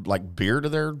feed like beer to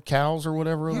their cows or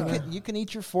whatever? You can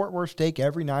eat your Fort Worth steak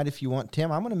every night if you want,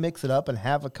 Tim. I'm going to mix it up and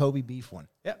have a Kobe beef one.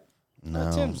 Yeah.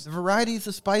 No. Tim's the variety's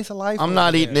the spice of life. I'm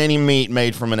not eating any meat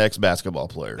made from an ex-basketball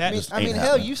player.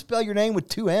 Hell, you spell your name with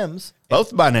 2 M's.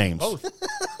 Both my names. Both.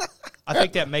 I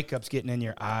think that makeup's getting in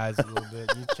your eyes a little bit.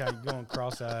 You're going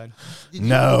cross-eyed. Did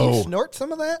you snort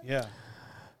some of that? Yeah.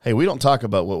 Hey, we don't talk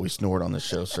about what we snort on this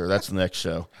show, sir. That's the next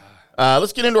show.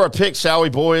 Let's get into our picks, shall we,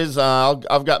 boys?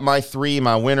 I've got my 3,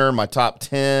 my winner, my top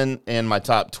 10, and my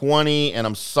top 20. And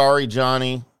I'm sorry,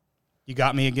 Johnny. You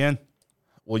got me again?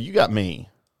 Well, you got me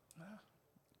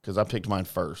because I picked mine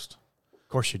first. Of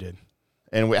course you did.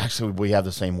 And we have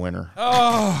the same winner.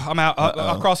 Oh, I'm out.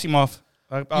 I'll cross him off.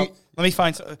 Let me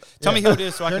find. Tell me who it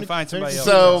is so I can find somebody else.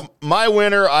 So my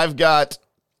winner, I've got.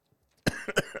 I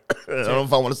don't know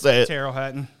if I want to say it. Terrell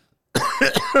Hatton.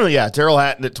 Yeah, Terrell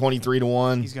Hatton at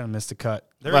 23-1. He's gonna miss the cut.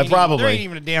 Probably. There ain't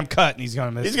even a damn cut, and he's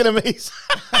gonna miss. He's gonna miss.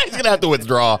 He's gonna have to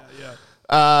withdraw.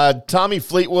 Tommy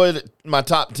Fleetwood, my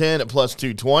top 10 at plus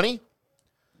 220.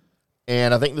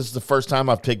 And I think this is the first time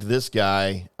I've picked this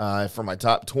guy for my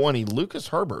top 20, Lucas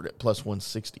Herbert at plus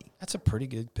 160. That's a pretty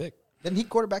good pick. Didn't he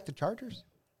quarterback the Chargers?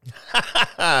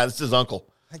 This is his uncle.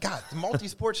 My God, the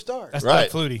multi-sport star. That's right.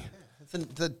 Doug Flutie. It's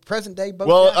the present day.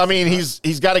 Well, I mean,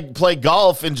 he's got to play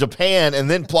golf in Japan and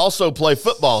then also play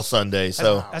football Sunday.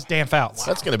 So that's Dan Fouts.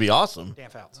 That's going to be awesome. Dan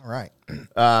Fouts. All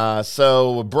right.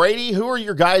 So Brady, who are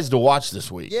your guys to watch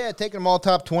this week? Yeah, taking them all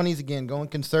top 20s again, going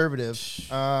conservative.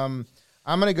 I'm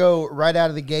going to go right out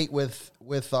of the gate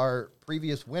with our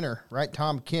previous winner, right,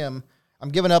 Tom Kim. I'm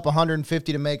giving up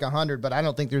 150 to make 100, but I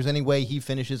don't think there's any way he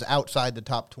finishes outside the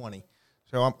top 20.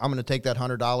 So I'm going to take that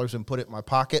 $100 and put it in my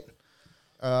pocket.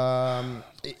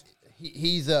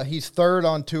 He's third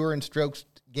on tour in strokes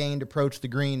gained approach the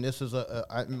green. This is,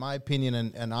 in my opinion,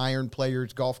 an iron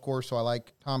player's golf course, so I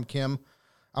like Tom Kim.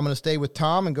 I'm going to stay with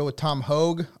Tom and go with Tom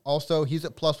Hogue. Also, he's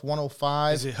at plus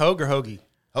 105. Is it Hogue or Hoagie?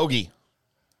 Hoagie.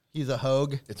 He's a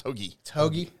Hogue. It's Hoagie. It's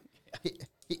Hoagie.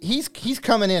 He's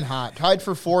coming in hot. Tied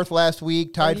for 4th last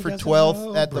week. Tied for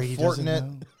 12th at the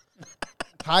Fortinet.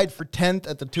 tied for 10th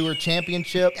at the Tour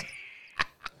Championship.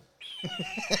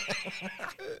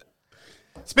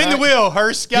 Spin the wheel,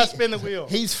 Hurst. Got to spin the wheel.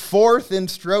 He's 4th in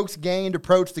strokes gained,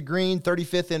 approach the green,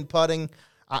 35th in putting.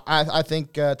 I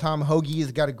think Tom Hoge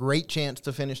has got a great chance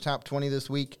to finish top 20 this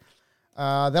week.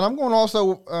 Then I'm going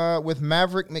also with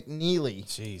Maverick McNeely.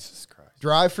 Jesus Christ.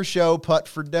 Drive for show, putt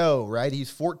for dough, right?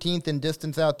 He's 14th in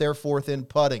distance out there, 4th in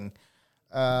putting.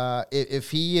 If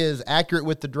he is accurate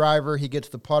with the driver, he gets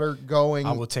the putter going.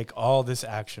 I will take all this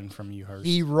action from you, Hurst.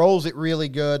 He rolls it really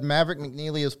good. Maverick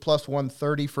McNeely is plus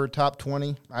 130 for a top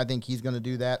 20. I think he's going to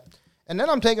do that. And then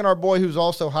I'm taking our boy who's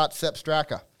also hot, Sepp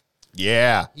Straka.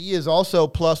 Yeah. He is also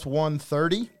plus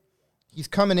 130. He's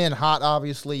coming in hot,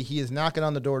 obviously. He is knocking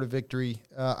on the door to victory.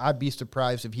 I'd be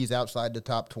surprised if he's outside the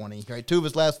top 20. Right, 2 of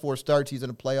his last 4 starts, he's in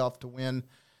a playoff to win.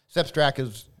 Sepp Straka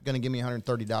is going to give me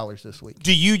 $130 this week.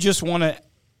 Do you just want to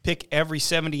pick every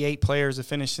 78 players to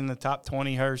finish in the top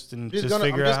 20, Hurst, and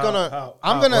figure out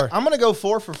I'm gonna go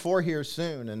 4 for 4 here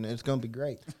soon, and it's gonna be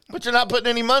great. But you're not putting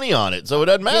any money on it, so it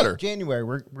doesn't matter. January,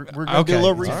 we're gonna do a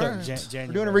little research. Right.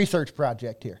 We're doing a research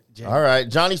project here. All right.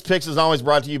 Johnny's Picks is always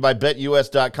brought to you by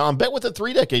BetUS.com. Bet with a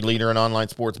 3-decade leader in online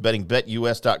sports betting,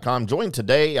 BetUS.com. Join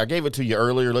today. I gave it to you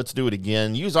earlier. Let's do it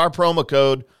again. Use our promo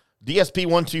code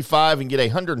DSP125 and get a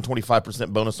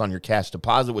 125% bonus on your cash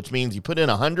deposit, which means you put in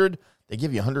 100, they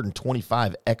give you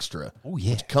 125 extra. Oh,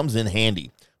 yeah. Which comes in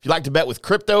handy. If you like to bet with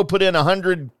crypto, put in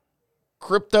 100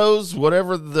 cryptos,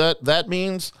 whatever that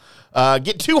means.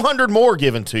 Get 200 more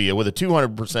given to you with a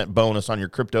 200% bonus on your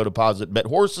crypto deposit. Bet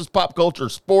horses, pop culture,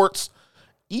 sports,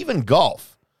 even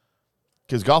golf,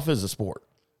 because golf is a sport.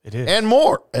 It is. And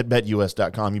more at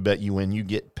BetUS.com. You bet, you win, you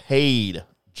get paid.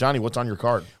 Johnny, what's on your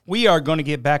card? We are going to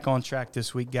get back on track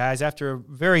this week, guys. After a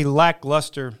very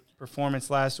lackluster performance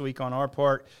last week on our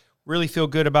part, really feel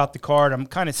good about the card. I'm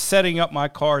kind of setting up my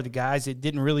card. The guys that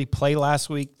didn't really play last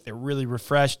week, they're really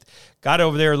refreshed. Got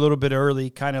over there a little bit early,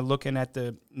 kind of looking at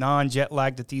the non-jet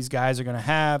lag that these guys are going to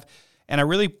have. And I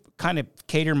really kind of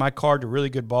cater my card to really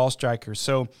good ball strikers.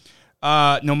 So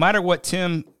no matter what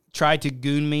Tim tried to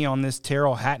goon me on this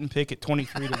Terrell Hatton pick at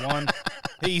 23-1,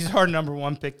 he's our number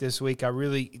 1 pick this week. I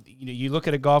really, you look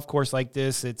at a golf course like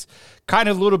this, it's kind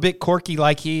of a little bit quirky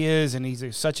like he is, and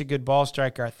he's such a good ball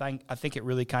striker. I think it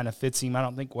really kind of fits him. I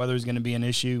don't think weather is going to be an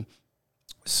issue.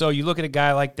 So you look at a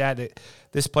guy like that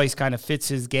this place kind of fits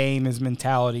his game, his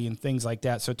mentality, and things like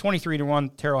that. So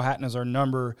 23-1, Terrell Hatton is our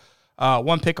number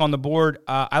 1 pick on the board.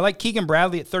 I like Keegan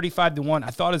Bradley at 35-1. I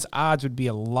thought his odds would be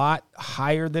a lot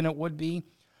higher than it would be.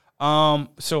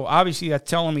 So obviously that's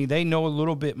telling me they know a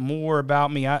little bit more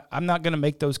about me. I'm not going to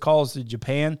make those calls to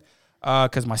Japan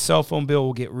because my cell phone bill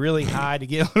will get really high to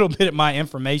get a little bit of my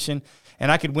information,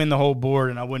 and I could win the whole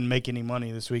board and I wouldn't make any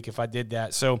money this week if I did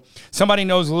that. So somebody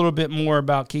knows a little bit more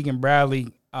about Keegan Bradley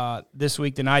this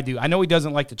week than I do. I know he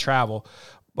doesn't like to travel,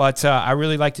 but I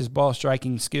really liked his ball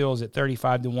striking skills at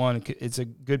 35-1. It's a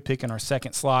good pick in our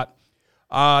second slot.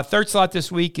 Third slot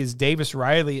this week is Davis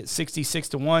Riley at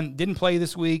 66-1. Didn't play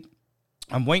this week.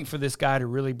 I'm waiting for this guy to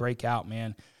really break out,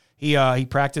 man. He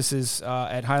practices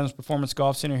at Highlands Performance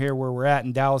Golf Center here where we're at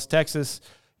in Dallas, Texas.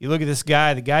 You look at this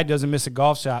guy, the guy doesn't miss a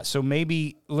golf shot. So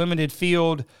maybe limited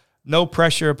field, no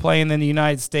pressure of playing in the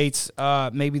United States.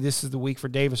 Maybe this is the week for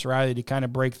Davis Riley to kind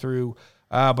of break through.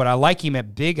 But I like him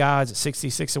at big odds at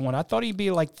 66-1. I thought he'd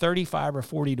be like 35 or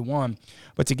 40-1.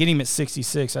 But to get him at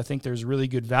 66, I think there's really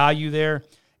good value there.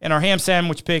 And our ham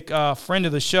sandwich pick, friend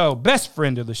of the show, best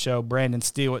friend of the show, Brandon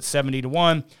Steele at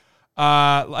 70-1.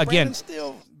 Again,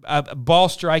 ball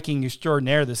striking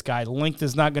extraordinaire, this guy. Length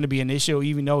is not going to be an issue,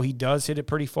 even though he does hit it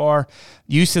pretty far.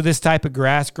 Used to this type of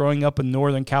grass growing up in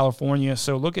Northern California.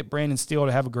 So look at Brandon Steele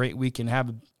to have a great week and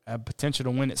have a potential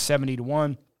to win at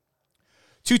 70-1.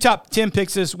 2 top 10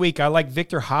 picks this week. I like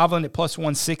Victor Hovland at plus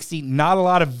 160. Not a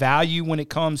lot of value when it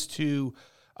comes to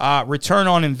return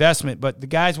on investment, but the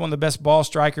guy's one of the best ball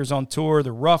strikers on tour.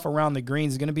 The rough around the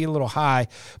greens is going to be a little high,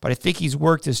 but I think he's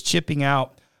worked his chipping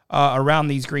out around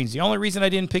these greens. The only reason I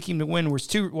didn't pick him to win was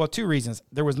two reasons.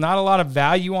 There was not a lot of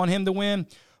value on him to win,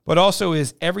 but also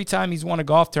is every time he's won a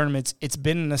golf tournament, it's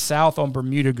been in the South on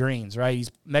Bermuda greens, right?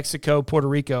 He's Mexico, Puerto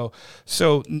Rico.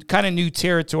 So kind of new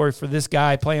territory for this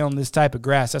guy playing on this type of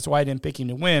grass. That's why I didn't pick him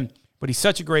to win. but he's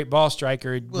such a great ball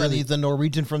striker. Well, he's the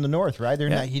Norwegian from the north, right?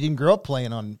 He didn't grow up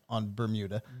playing on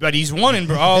Bermuda. But he's won in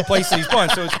all places he's won,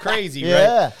 so it's crazy,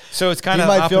 Yeah. right? So it's kind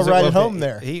of He might feel right at opposite home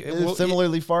there.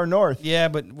 Similarly far north. Yeah,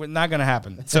 but not going to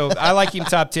happen. So I like him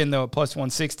top 10, though, at plus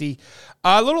 160.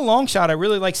 A little long shot. I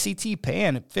really like CT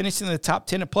Pan. Finished in the top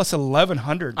 10 at plus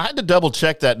 1,100. I had to double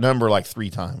check that number like 3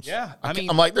 times. Yeah,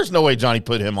 I'm like, there's no way Johnny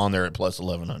put him on there at plus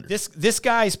 1,100. This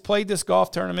guy's played this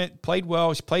golf tournament, played well.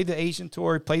 He's played the Asian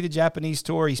Tour, played the Japanese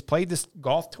Tour. He's played this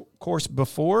golf course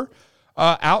before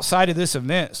outside of this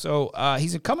event. So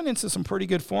he's coming into some pretty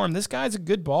good form. This guy's a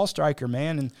good ball striker,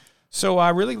 man. And so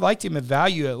I really liked him at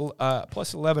value at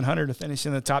plus 1,100 to finish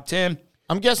in the top 10.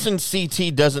 I'm guessing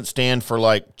CT doesn't stand for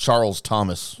like Charles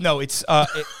Thomas. No, it's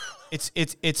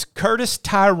Curtis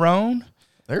Tyrone.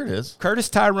 There it is. Curtis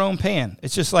Tyrone Pan.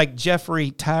 It's just like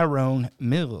Jeffrey Tyrone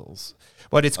Mills.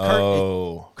 But it's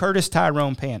Curtis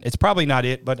Tyrone Pan. It's probably not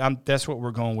it, but that's what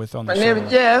we're going with on the show. My name is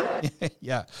Jeff.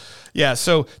 Yeah.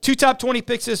 So 2 top 20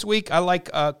 picks this week. I like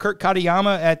Kurt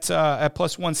Katayama at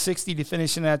plus 160 to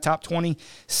finish in that top 20.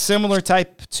 Similar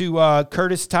type to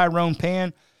Curtis Tyrone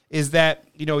Pan is that,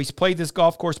 he's played this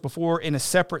golf course before in a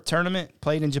separate tournament,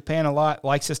 played in Japan a lot,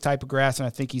 likes this type of grass, and I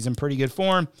think he's in pretty good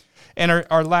form. And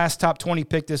our last top 20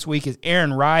 pick this week is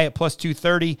Aaron Rai at plus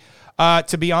 230.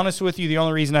 To be honest with you, the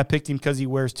only reason I picked him because he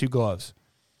wears 2 gloves.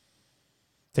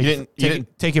 Take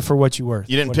it for what you worth.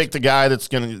 You didn't pick the guy that's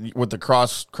going to with the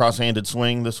cross-handed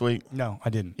swing this week? No, I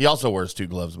didn't. He also wears 2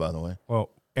 gloves, by the way. Well,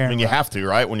 you have to,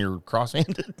 right, when you're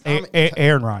cross-handed?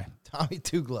 Aaron Rai. Tommy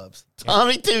 2 gloves.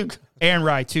 Tommy 2. Aaron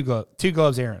Rai, 2 gloves. 2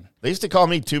 gloves, Aaron. They used to call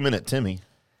me 2-Minute Timmy.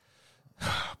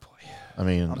 Oh, boy. I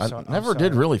mean, I never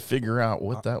did really figure out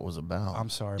what that was about. I'm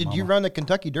sorry, Did Mama. you run the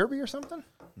Kentucky Derby or something?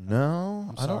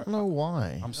 No, I don't know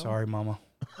why. I'm sorry, Mama.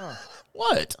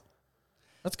 What?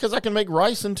 That's because I can make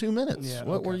rice in 2 minutes. Yeah,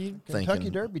 what were you thinking?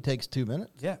 Kentucky Derby takes 2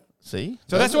 minutes. Yeah. See?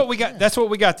 So that's what we got. That's what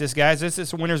we got, this guys. This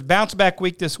is Winners bounce back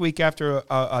week this week after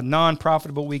a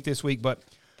non-profitable week this week, but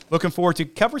looking forward to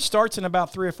coverage starts in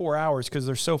about 3 or 4 hours because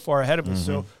they're so far ahead of us.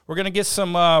 So we're gonna get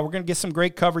some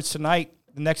great coverage tonight,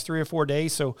 the next 3 or 4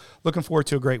 days. So looking forward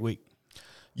to a great week.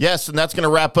 Yes, and that's going to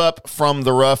wrap up From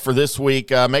the Rough for this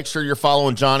week. Make sure you're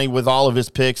following Johnny with all of his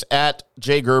picks at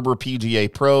Jay Gerber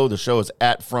PGA Pro. The show is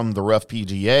at From the Rough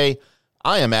PGA.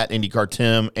 I am at IndyCar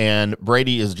Tim, and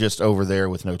Brady is just over there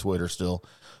with no Twitter still.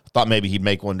 Thought maybe he'd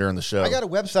make one during the show. I got a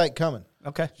website coming.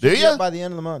 Okay. Do you? By the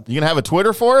end of the month. You gonna have a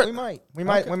Twitter for it? We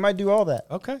might do all that.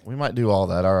 Okay. We might do all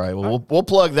that. All right. Well, we'll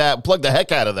plug that. Plug the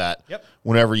heck out of that. Yep.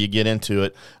 Whenever you get into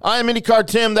it. I am IndyCar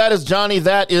Tim. That is Johnny.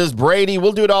 That is Brady.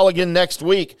 We'll do it all again next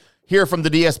week here from the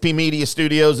DSP Media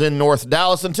Studios in North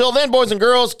Dallas. Until then, boys and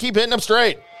girls, keep hitting them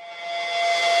straight.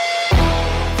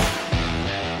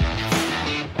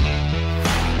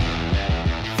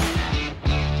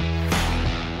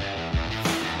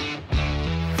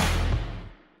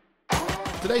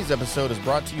 Today's episode is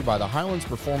brought to you by the Highlands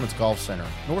Performance Golf Center,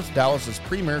 North Dallas's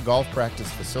premier golf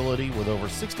practice facility with over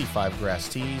 65 grass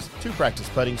tees, 2 practice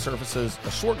putting surfaces,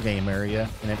 a short game area,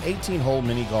 and an 18-hole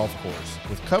mini golf course.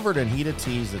 With covered and heated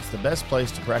tees, it's the best place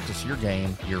to practice your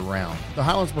game year-round. The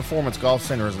Highlands Performance Golf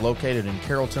Center is located in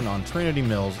Carrollton on Trinity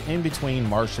Mills, in between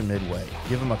Marsh and Midway.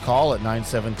 Give them a call at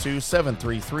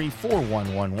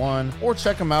 972-733-4111 or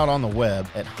check them out on the web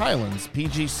at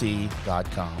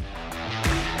highlandspgc.com.